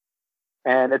professional.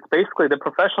 And it's basically the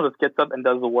professional just gets up and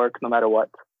does the work no matter what.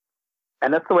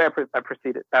 And that's the way I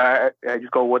proceed it. I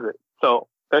just go with it. So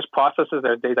there's processes,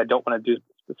 there's days I don't want to do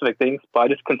specific things, but I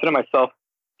just consider myself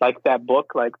like that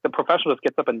book, like the professional just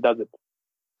gets up and does it.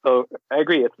 So I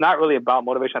agree. It's not really about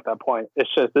motivation at that point.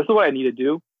 It's just, this is what I need to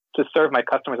do to serve my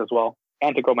customers as well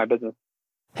and to grow my business.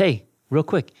 Hey, real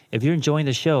quick, if you're enjoying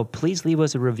the show, please leave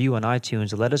us a review on iTunes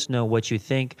to let us know what you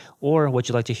think or what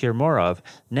you'd like to hear more of.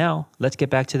 Now, let's get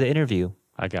back to the interview.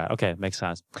 Okay, makes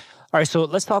sense. All right, so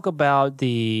let's talk about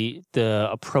the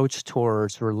approach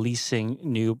towards releasing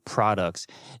new products.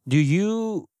 Do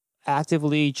you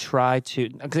actively try to,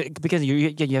 because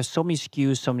you have so many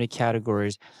SKUs, so many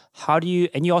categories, how do you,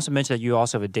 and you also mentioned that you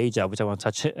also have a day job, which I want to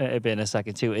touch a bit in a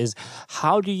second too, is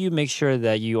how do you make sure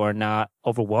that you are not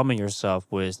overwhelming yourself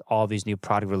with all these new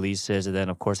product releases and then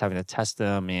of course having to test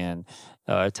them and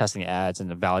testing ads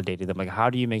and validating them? Like, how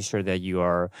do you make sure that you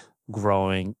are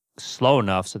growing slow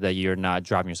enough so that you're not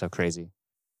driving yourself crazy?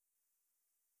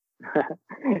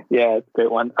 Yeah, it's a great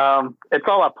one. It's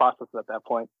all about processes at that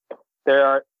point. There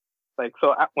are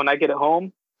so when I get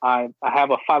home, I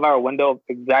have a 5-hour window of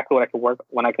exactly what I can work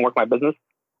when I can work my business,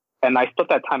 and I split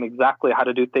that time exactly how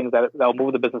to do things that'll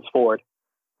move the business forward.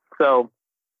 So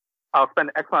I'll spend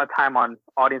X amount of time on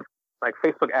audience like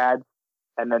Facebook ads,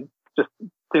 and then just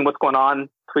seeing what's going on,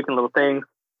 tweaking little things.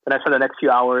 Then I spend the next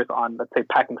few hours on, let's say,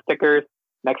 packing stickers.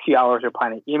 Next few hours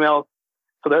replying to emails.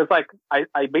 So there's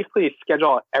I basically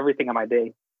schedule everything in my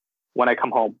day when I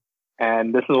come home.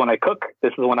 And this is when I cook.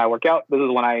 This is when I work out. This is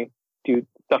when I do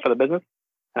stuff for the business.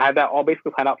 And I have that all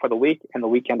basically planned out for the week and the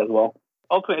weekend as well.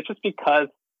 Ultimately, it's just because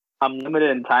I'm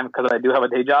limited in time because I do have a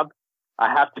day job. I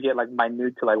have to get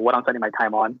minute to what I'm spending my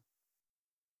time on.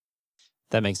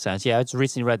 That makes sense. Yeah, I just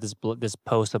recently read this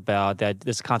post about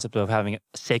this concept of having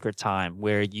sacred time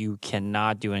where you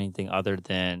cannot do anything other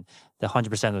than the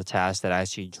 100% of the tasks that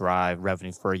actually drive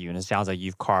revenue for you. And it sounds like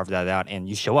you've carved that out and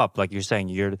you show up, like you're saying,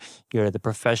 you're the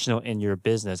professional in your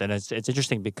business. And it's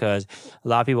interesting because a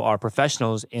lot of people are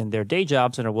professionals in their day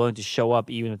jobs and are willing to show up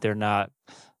even if they're not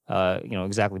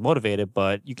exactly motivated,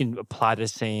 but you can apply the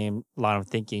same line of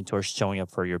thinking towards showing up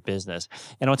for your business.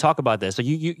 And I'll talk about this. So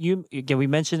you again, we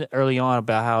mentioned early on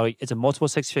about how it's a multiple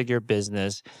 6-figure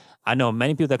business. I know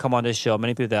many people that come on this show,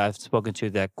 many people that I've spoken to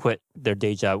that quit their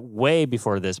day job way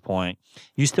before this point.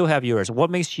 You still have yours. What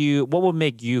will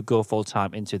make you go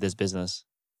full-time into this business?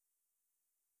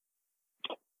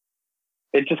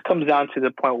 It just comes down to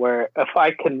the point where if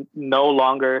I can no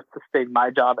longer sustain my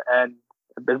job and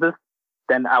the business,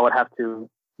 then I would have to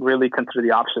really consider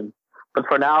the option. But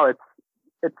for now, it's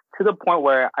to the point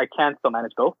where I can still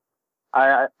manage both.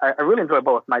 I really enjoy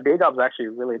both. My day job is actually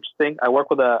really interesting. I work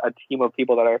with a team of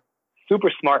people that are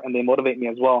super smart and they motivate me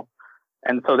as well.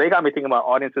 And so they got me thinking about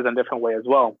audiences in a different way as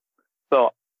well.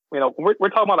 So, we're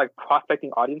talking about like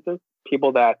prospecting audiences,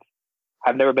 people that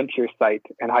have never been to your site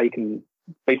and how you can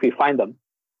basically find them.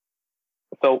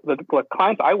 So the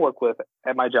clients I work with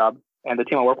at my job and the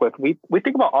team I work with, we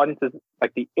think about audiences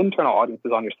like the internal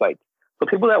audiences on your site. So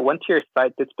people that went to your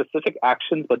site, did specific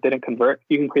actions but didn't convert,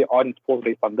 you can create audience pools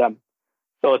based on them.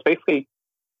 So it's basically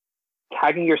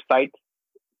tagging your site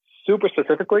super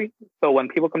specifically. So when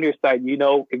people come to your site, you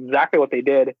know exactly what they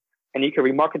did, and you can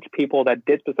remarket to people that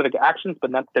did specific actions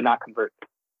but did not convert.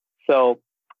 So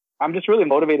I'm just really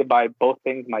motivated by both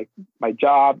things, my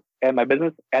job and my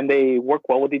business, and they work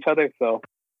well with each other. So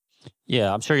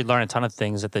Yeah, I'm sure you learn a ton of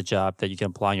things at the job that you can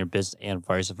apply in your business and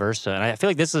vice versa. And I feel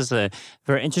like this is a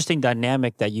very interesting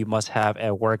dynamic that you must have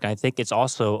at work. And I think it's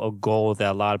also a goal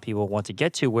that a lot of people want to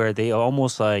get to, where they are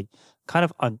almost like kind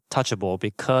of untouchable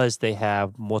because they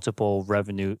have multiple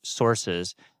revenue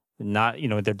sources, not,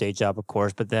 their day job, of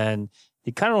course, but then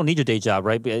you kind of don't need your day job,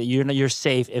 right? You're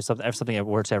safe if something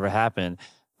were to ever happen.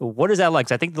 What is that like?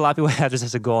 'Cause I think a lot of people have this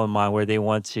as a goal in mind, where they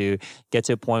want to get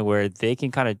to a point where they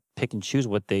can kind of pick and choose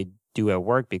what they do at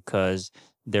work because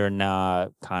they're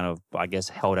not kind of, I guess,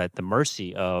 held at the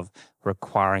mercy of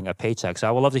requiring a paycheck. So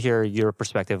I would love to hear your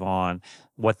perspective on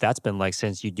what that's been like,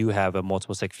 since you do have a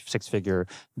multiple six-figure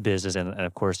business and,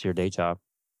 of course, your day job.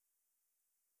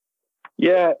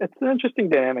 Yeah, it's an interesting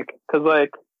dynamic because,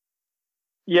 like,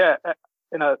 yeah,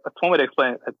 that's one way to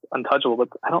explain it. It's untouchable, but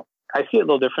I see it a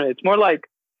little different. It's more like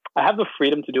I have the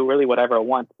freedom to do really whatever I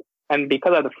want. And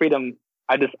because I have the freedom,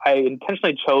 I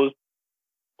intentionally chose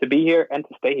to be here and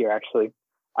to stay here, actually.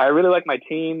 I really like my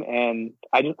team, and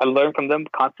I learn from them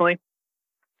constantly.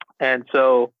 And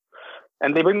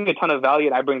they bring me a ton of value,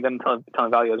 and I bring them a ton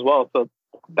of value as well. So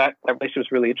that relationship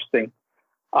is really interesting.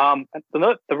 And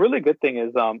the really good thing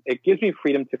is it gives me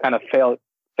freedom to kind of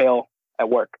fail at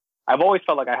work. I've always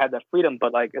felt like I had that freedom,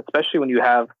 but like, especially when you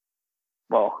have,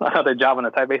 another job on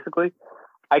the side, basically,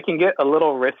 I can get a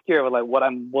little riskier with like what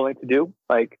I'm willing to do,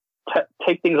 like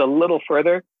take things a little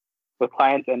further with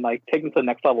clients and like take them to the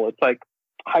next level. It's like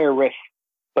higher risk,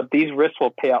 but these risks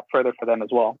will pay out further for them as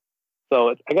well.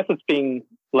 So I guess it's being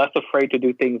less afraid to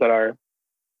do things that are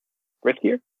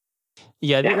riskier.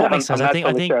 Yeah, that makes sense. I think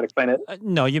sure how to explain it.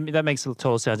 No, that makes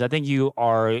total sense. I think you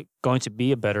are going to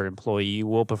be a better employee. You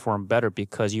will perform better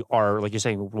because you are, like you're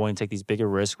saying, willing to take these bigger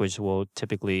risks, which will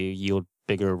typically yield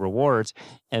bigger rewards.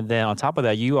 And then on top of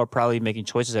that, you are probably making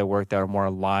choices at work that are more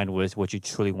aligned with what you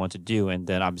truly want to do. And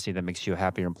then obviously that makes you a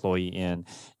happier employee and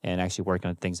actually working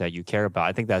on things that you care about.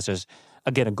 I think that's just,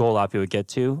 again, a goal a lot of people get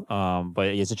to. But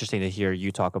it's interesting to hear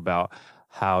you talk about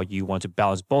how you want to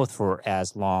balance both for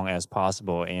as long as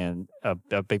possible. And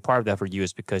a big part of that for you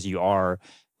is because you are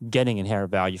getting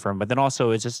inherent value from it. But then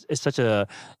also it's such a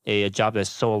job that's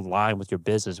so aligned with your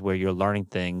business, where you're learning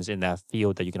things in that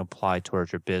field that you can apply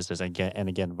towards your business, and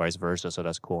again vice versa. So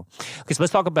that's cool. Okay, so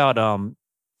let's talk about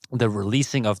the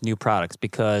releasing of new products,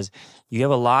 because you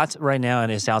have a lot right now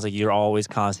and it sounds like you're always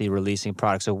constantly releasing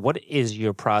products. So what is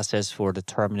your process for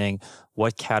determining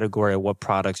what category or what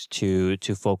products to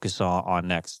focus on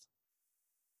next?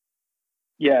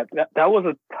 Yeah, that was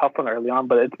a tough one early on,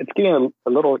 but it's getting a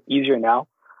little easier now.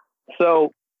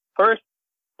 So first,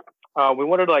 we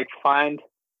wanted to like find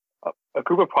a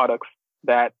group of products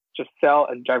that just sell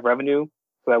and drive revenue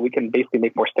so that we can basically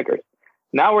make more stickers.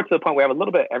 Now we're to the point where we have a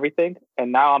little bit of everything.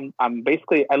 And now I'm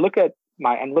basically, I look at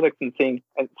my analytics and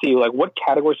see like what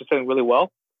categories are selling really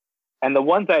well. And the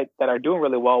ones that are doing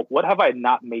really well, what have I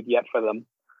not made yet for them?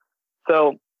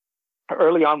 So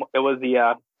early on, it was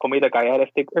the comida callejera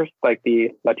stickers, like the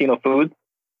Latino foods.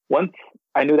 Once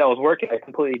I knew that was working, I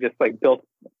completely just like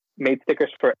made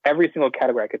stickers for every single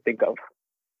category I could think of.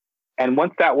 And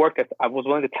once that worked, I was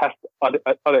willing to test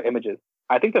other images.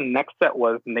 I think the next step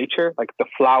was nature, like the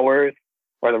flowers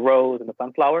or the rose and the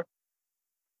sunflower.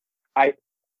 I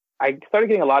started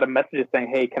getting a lot of messages saying,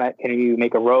 "Hey, can you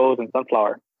make a rose and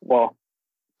sunflower?" Well,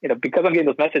 because I'm getting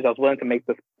those messages, I was willing to make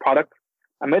this product.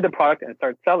 I made the product and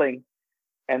started selling,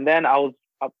 and then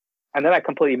I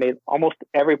completely made almost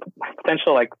every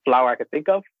potential like flower I could think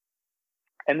of.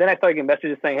 And then I started getting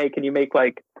messages saying, "Hey, can you make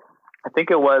like," I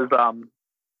think it was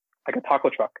like a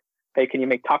taco truck. "Hey, can you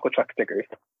make taco truck stickers?"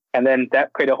 And then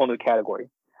that created a whole new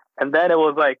category. And then it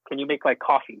was like, "Can you make like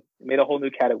coffee?" It made a whole new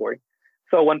category.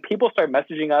 So when people start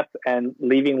messaging us and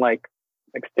leaving like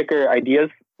sticker ideas,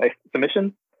 like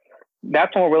submissions,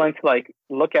 that's when we're willing to like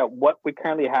look at what we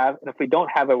currently have. And if we don't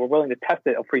have it, we're willing to test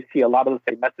it if we see a lot of the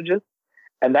same messages.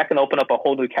 And that can open up a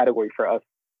whole new category for us.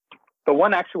 the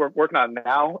one actually we're working on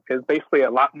now is basically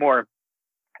a lot more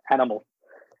animals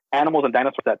and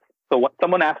dinosaur sets. So what,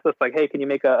 someone asked us like, hey, can you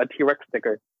make a T-Rex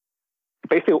sticker?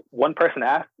 Basically, one person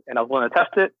asked, and I was willing to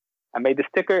test it. I made the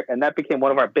sticker, and that became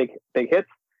one of our big hits.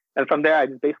 And from there, I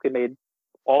just basically made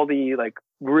all the like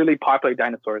really popular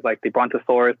dinosaurs, like the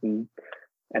Brontosaurus and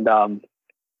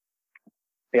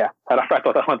yeah, I don't know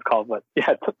what that one's called, but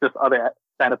yeah, just other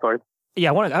dinosaurs. Yeah,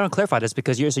 I want to clarify this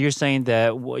because you're saying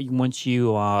that once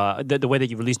you the way that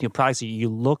you release new products, you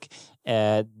look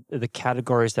at the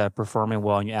categories that are performing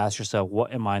well, and you ask yourself,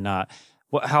 what am I not?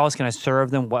 How else can I serve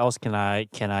them? What else can I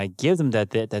give them that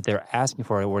they're asking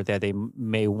for or that they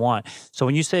may want? So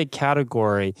when you say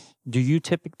category, do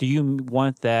you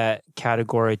want that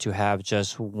category to have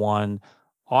just one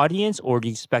audience, or do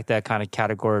you expect that kind of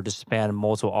category to span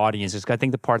multiple audiences? I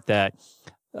think the part that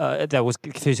was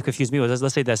confused me was,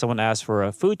 let's say that someone asked for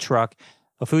a food truck.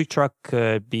 A food truck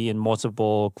could be in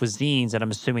multiple cuisines, and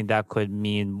I'm assuming that could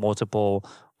mean multiple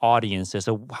audiences.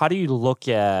 So how do you look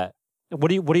at what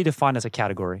do you define as a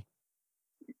category?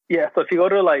 Yeah, so if you go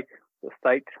to like the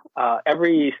site,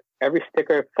 every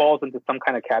sticker falls into some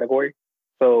kind of category.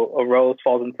 So a rose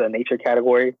falls into the nature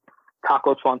category,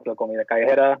 tacos fall into comida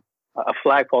callejera, a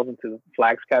flag falls into the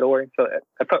flags category. So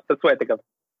that's what I think of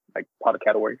like product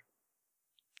categories.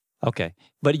 Okay,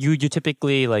 but you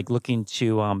typically like looking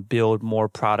to build more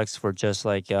products for just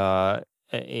like an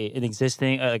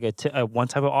existing a one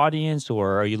type of audience,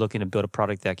 or are you looking to build a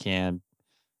product that can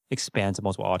expand to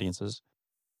multiple audiences?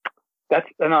 That's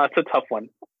a tough one.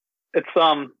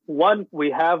 It's one,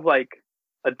 we have like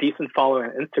a decent following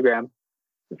on Instagram,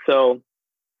 so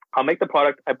I'll make the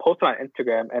product, I post it on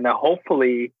Instagram, and then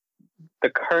hopefully the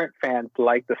current fans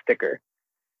like the sticker,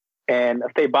 and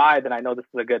if they buy, then I know this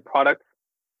is a good product.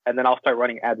 And then I'll start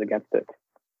running ads against it.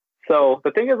 So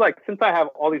the thing is, like, since I have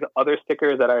all these other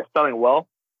stickers that are selling well,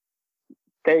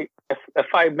 if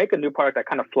I make a new product that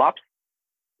kind of flops,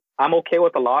 I'm okay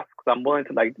with the loss because I'm willing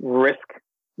to like risk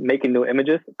making new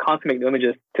images, constantly make new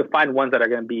images to find ones that are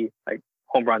going to be like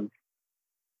home runs.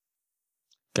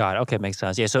 Got it. Okay, makes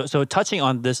sense. Yeah. So touching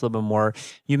on this a little bit more,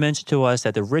 you mentioned to us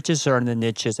that the riches are in the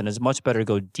niches, and it's much better to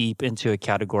go deep into a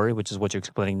category, which is what you're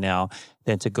explaining now,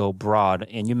 than to go broad.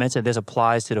 And you mentioned this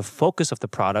applies to the focus of the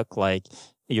product. Like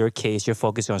in your case, you're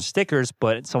focusing on stickers,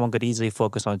 but someone could easily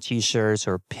focus on T-shirts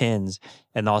or pins,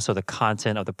 and also the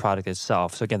content of the product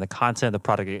itself. So again, the content of the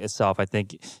product itself, I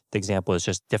think the example is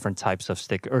just different types of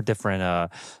sticker or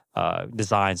different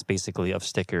designs, basically, of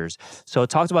stickers. So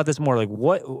talk about this more. Like,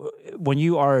 when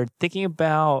you are thinking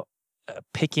about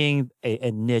picking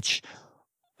a niche,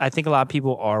 I think a lot of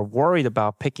people are worried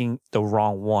about picking the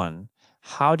wrong one.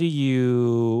 How do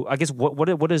you? I guess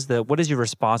what is your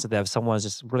response to that if someone is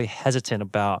just really hesitant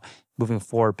about moving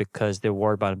forward because they're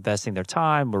worried about investing their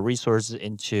time or resources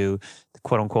into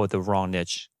quote unquote the wrong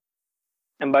niche?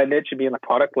 And by niche, you mean a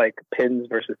product like pins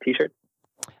versus T-shirts?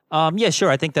 Yeah, sure.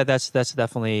 I think that's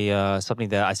definitely something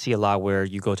that I see a lot where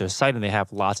you go to a site and they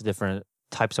have lots of different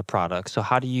types of products. So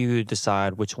how do you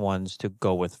decide which ones to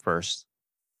go with first?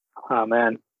 Oh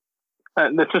man,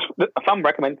 if I'm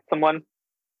recommending to someone,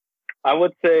 I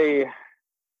would say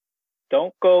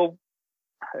don't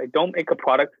make a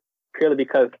product purely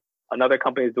because another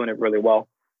company is doing it really well.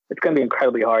 It's going to be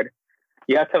incredibly hard.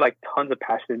 You have to have like tons of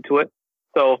passion into it.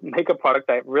 So make a product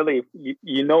that really,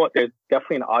 you know what, there's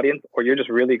definitely an audience, or you're just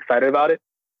really excited about it.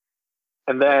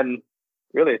 And then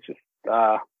really it's just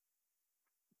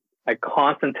like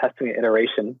constant testing and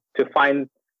iteration to find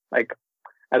like,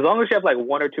 as long as you have like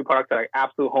one or two products that are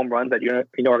absolute home runs that you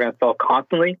know are going to sell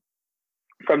constantly,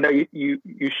 from there you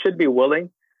should be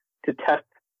willing to test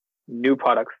new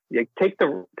products. You take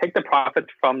the profits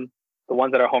from the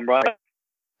ones that are home runs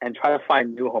and try to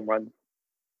find new home runs.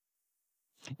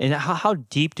 And how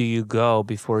deep do you go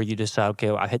before you decide, okay,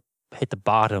 well, I hit the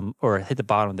bottom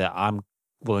that I'm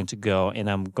willing to go, and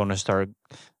I'm going to start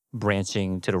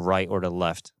branching to the right or the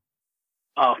left?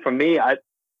 For me, I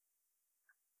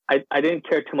didn't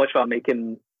care too much about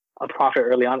making a profit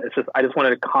early on. It's just I just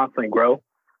wanted to constantly grow.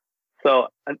 So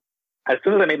as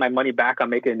soon as I made my money back on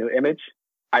making a new image,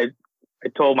 I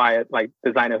told my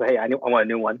designers, hey, I want a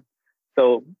new one.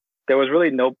 So there was really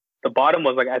the bottom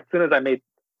was like, as soon as I made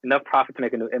enough profit to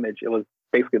make a new image, it was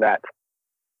basically that.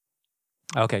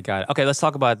 Okay, got it. Okay, let's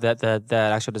talk about that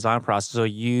actual design process. So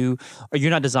you're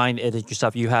not designing it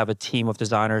yourself. You have a team of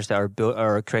designers that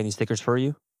are creating stickers for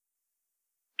you?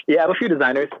 Yeah, I have a few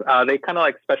designers. They kind of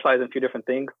like specialize in a few different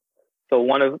things. So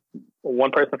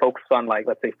one person focuses on like,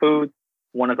 let's say, food.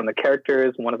 One is on the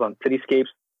characters. One is on cityscapes.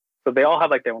 So they all have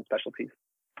like their own specialties.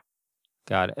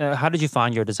 Got it. How did you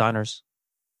find your designers?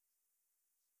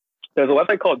 There's a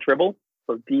website called Dribble.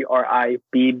 So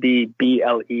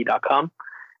DRIBBBLE.com.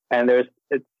 And there's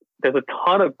a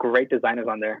ton of great designers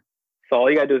on there. So all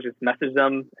you gotta do is just message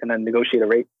them and then negotiate a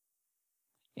rate.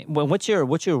 Well, what's your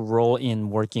role in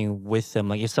working with them?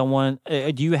 Like, if someone,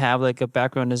 do you have like a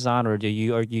background in design, or do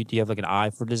you have like an eye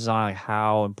for design? Like,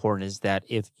 how important is that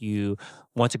if you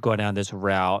want to go down this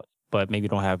route, but maybe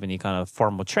don't have any kind of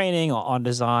formal training on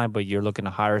design, but you're looking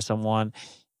to hire someone?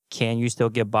 Can you still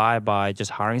get by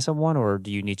just hiring someone, or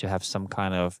do you need to have some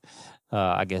kind of,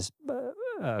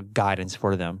 guidance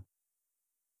for them?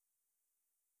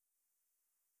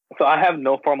 So I have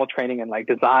no formal training in like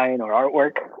design or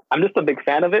artwork. I'm just a big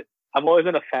fan of it. I've always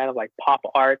been a fan of like pop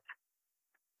art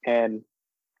and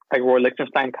like Roy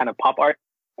Lichtenstein kind of pop art.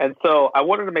 And so I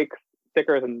wanted to make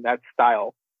stickers in that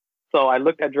style. So I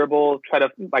looked at Dribbble, tried to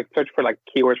like search for like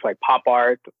keywords for like pop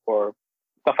art or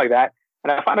stuff like that.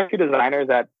 And I found a few designers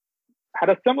that had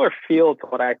a similar feel to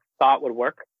what I thought would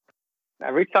work. I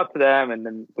reached out to them and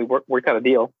then we worked out a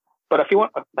deal. But if you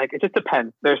want, like, it just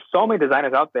depends. There's so many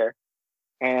designers out there.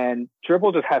 And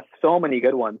Dribbble just has so many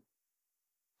good ones.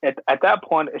 At that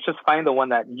point, it's just finding the one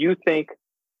that you think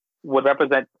would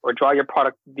represent or draw your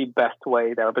product the best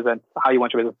way that represents how you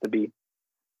want your business to be.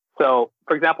 So,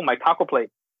 for example, my taco plate,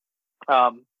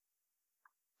 the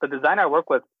designer I work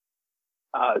with,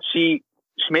 she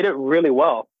made it really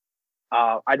well.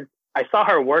 I saw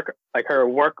her work, like her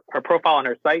profile on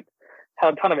her site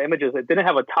had a ton of images. It didn't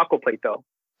have a taco plate though,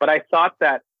 but I thought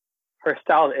that her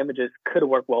style of images could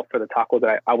work well for the tacos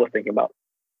that I was thinking about.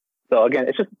 So again,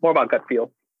 it's just more about gut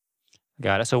feel.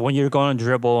 Got it. So when you're going on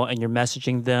Dribbble and you're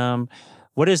messaging them,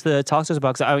 what is the talk to us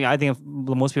about? 'Cause I mean, I think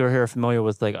most people here are familiar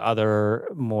with like other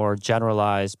more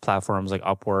generalized platforms like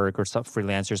Upwork or some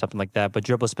freelancer or something like that. But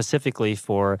Dribbble specifically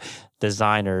for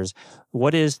designers,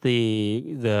 what is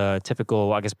the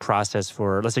typical, I guess, process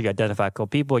for, let's say you identify a couple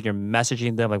people, you're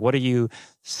messaging them, like what are you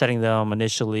setting them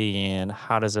initially, and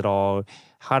how does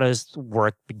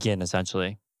work begin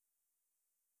essentially?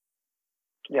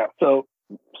 Yeah. So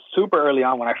super early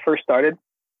on when I first started,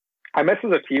 I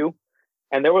messaged a few.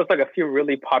 And there was like a few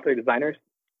really popular designers.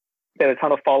 They had a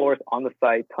ton of followers on the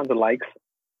site, tons of likes.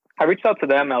 I reached out to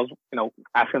them. I was,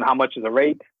 asking them how much is the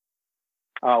rate.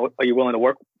 Are you willing to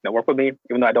work with me,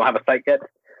 even though I don't have a site yet?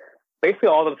 Basically,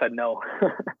 all of them said no. So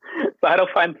I had to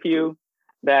find a few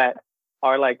that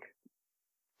are like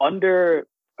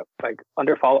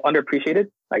underappreciated.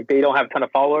 Like they don't have a ton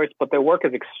of followers, but their work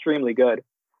is extremely good.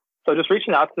 So just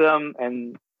reaching out to them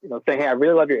and saying, hey, I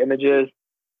really love your images.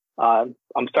 I'm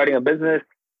starting a business.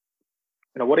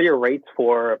 What are your rates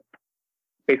for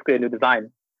basically a new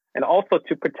design? And also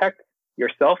to protect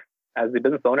yourself as the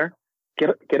business owner,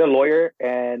 get a lawyer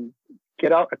and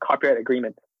get out a copyright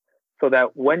agreement so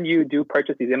that when you do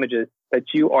purchase these images,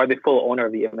 that you are the full owner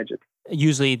of the images.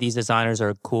 Usually these designers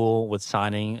are cool with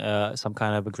signing some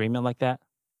kind of agreement like that?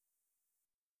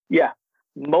 Yeah,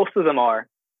 most of them are.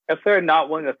 If they're not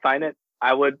willing to sign it,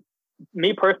 I would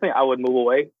move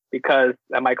away, because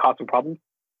that might cause some problems.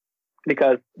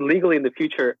 Because legally in the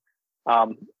future,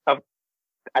 at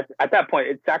that point,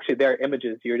 it's actually their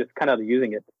images. You're just kind of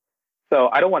using it. So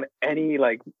I don't want any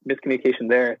like miscommunication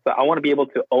there. So I want to be able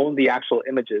to own the actual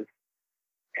images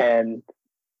and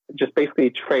just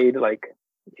basically trade like,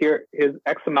 here's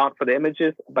X amount for the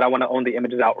images, but I want to own the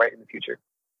images outright in the future.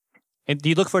 And do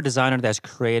you look for a designer that's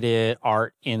created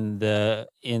art in the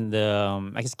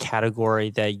I guess category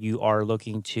that you are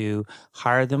looking to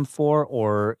hire them for,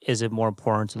 or is it more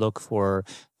important to look for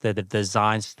the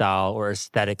design style or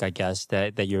aesthetic, I guess,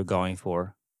 that you're going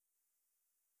for?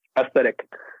 Aesthetic.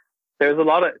 There's a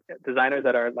lot of designers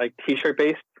that are like t-shirt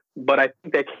based, but I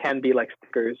think they can be like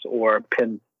stickers or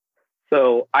pins.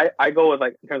 So I go with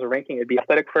like, in terms of ranking, it'd be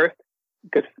aesthetic first,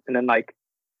 and then like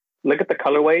look at the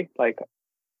colorway, like.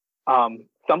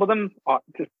 Some of them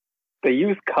they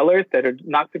use colors that are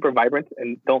not super vibrant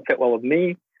and don't fit well with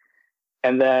me.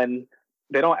 And then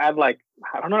they don't add like,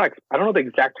 I don't know the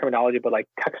exact terminology, but like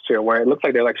texture where it looks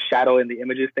like they're like shadow in the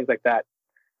images, things like that.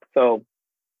 So,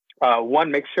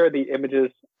 make sure the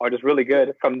images are just really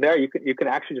good. From there, you can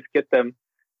actually just get them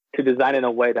to design in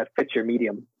a way that fits your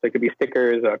medium. So it could be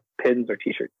stickers or pins or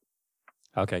t-shirts.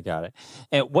 Okay, got it.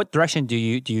 And what direction do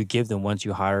you give them once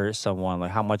you hire someone?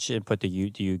 Like, how much input do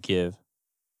you give?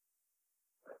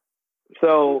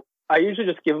 So I usually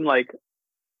just give them like,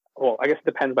 well, I guess it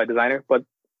depends by designer, but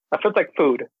if it's like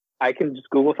food, I can just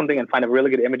Google something and find a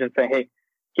really good image and say, hey,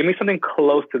 give me something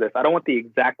close to this. I don't want the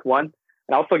exact one.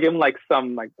 And also give them like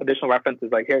some like additional references.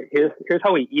 Like here's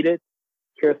how we eat it.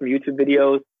 Here's some YouTube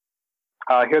videos.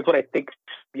 Here's what I think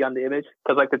should be on the image.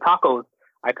 Because like the tacos,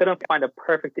 I couldn't find a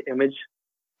perfect image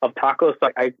of tacos. So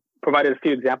I provided a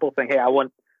few examples saying, hey, I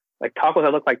want like tacos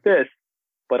that look like this,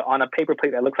 but on a paper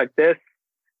plate that looks like this,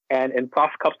 and in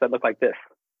frost cups that look like this.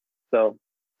 So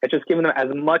it's just giving them as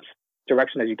much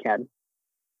direction as you can.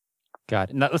 Got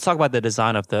it. Now let's talk about the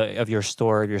design of your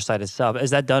store, your site itself.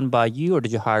 Is that done by you, or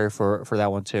did you hire for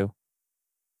that one too?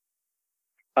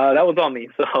 That was on me.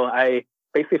 So I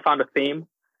basically found a theme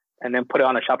and then put it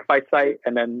on a Shopify site,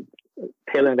 and then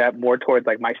tailoring that more towards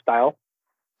like my style,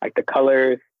 like the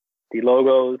colors, the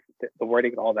logos, the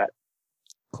wording, and all that.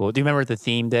 Cool. Do you remember the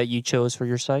theme that you chose for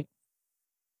your site?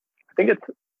 I think it's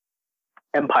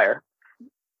Empire.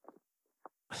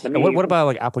 And what about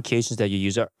like applications that you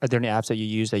use? Are there any apps that you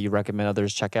use that you recommend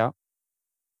others check out?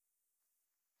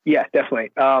 Yeah,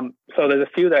 definitely. So there's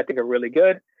a few that I think are really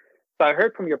good. So I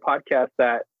heard from your podcast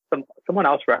that someone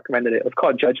else recommended it. It was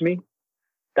called Judge Me.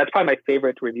 That's probably my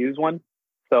favorite reviews one.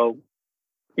 So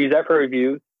use that for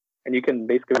reviews, and you can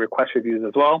basically request reviews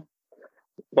as well.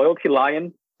 Loyalty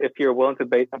Lion, if you're willing to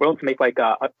make like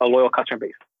a loyal customer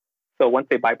base. So once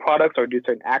they buy products or do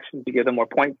certain actions, you give them more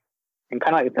points and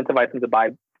kind of like incentivize them to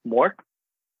buy more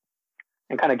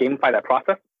and kind of gamify that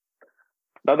process.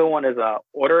 The other one is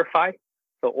Orderify.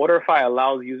 So Orderify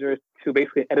allows users to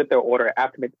basically edit their order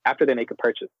after they make a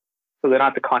purchase. So they don't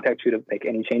have to contact you to make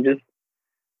any changes.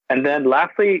 And then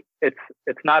lastly, it's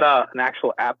not an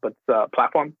actual app, but it's a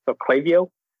platform. So Klaviyo,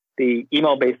 the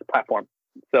email-based platform.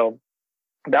 So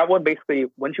that one basically,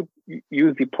 once you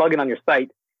use the plugin on your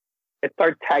site, it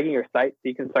starts tagging your site, so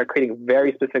you can start creating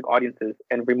very specific audiences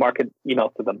and remarket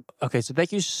emails to them. Okay, so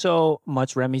thank you so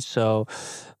much, Remi. So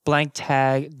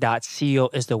blanktag.co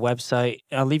is the website.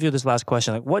 I'll leave you with this last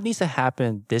question. Like, what needs to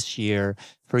happen this year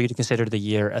for you to consider the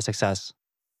year a success?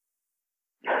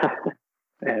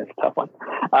 It's a tough one.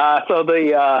 So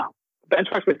the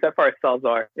benchmarks we set for ourselves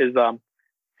is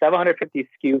 750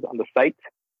 SKUs on the site.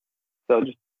 So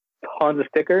just tons of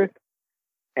stickers.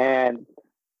 And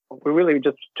we really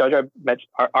just judge our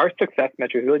success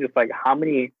metric is really just like how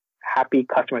many happy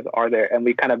customers are there, and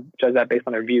we kind of judge that based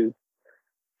on their views.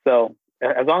 So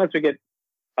as long as we get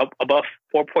above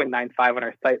 4.95 on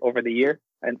our site over the year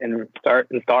and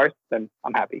stars, then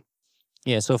I'm happy.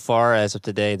 Yeah, so far as of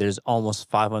today, there's almost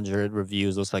 500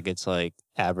 reviews. Looks like it's like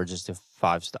averages to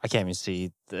 5 stars. I can't even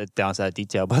see down to that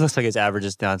detail, but it looks like it's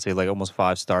averages down to like almost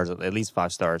 5 stars, at least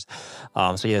 5 stars.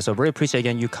 So really appreciate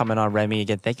again you coming on, Remi.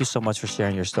 Again, thank you so much for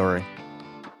sharing your story.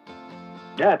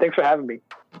 Yeah, thanks for having me.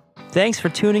 Thanks for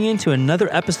tuning in to another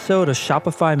episode of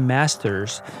Shopify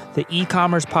Masters, the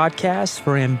e-commerce podcast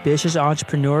for ambitious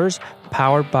entrepreneurs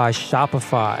powered by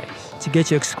Shopify. To get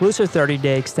your exclusive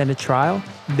 30-day extended trial,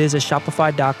 visit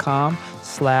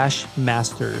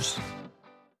shopify.com/masters.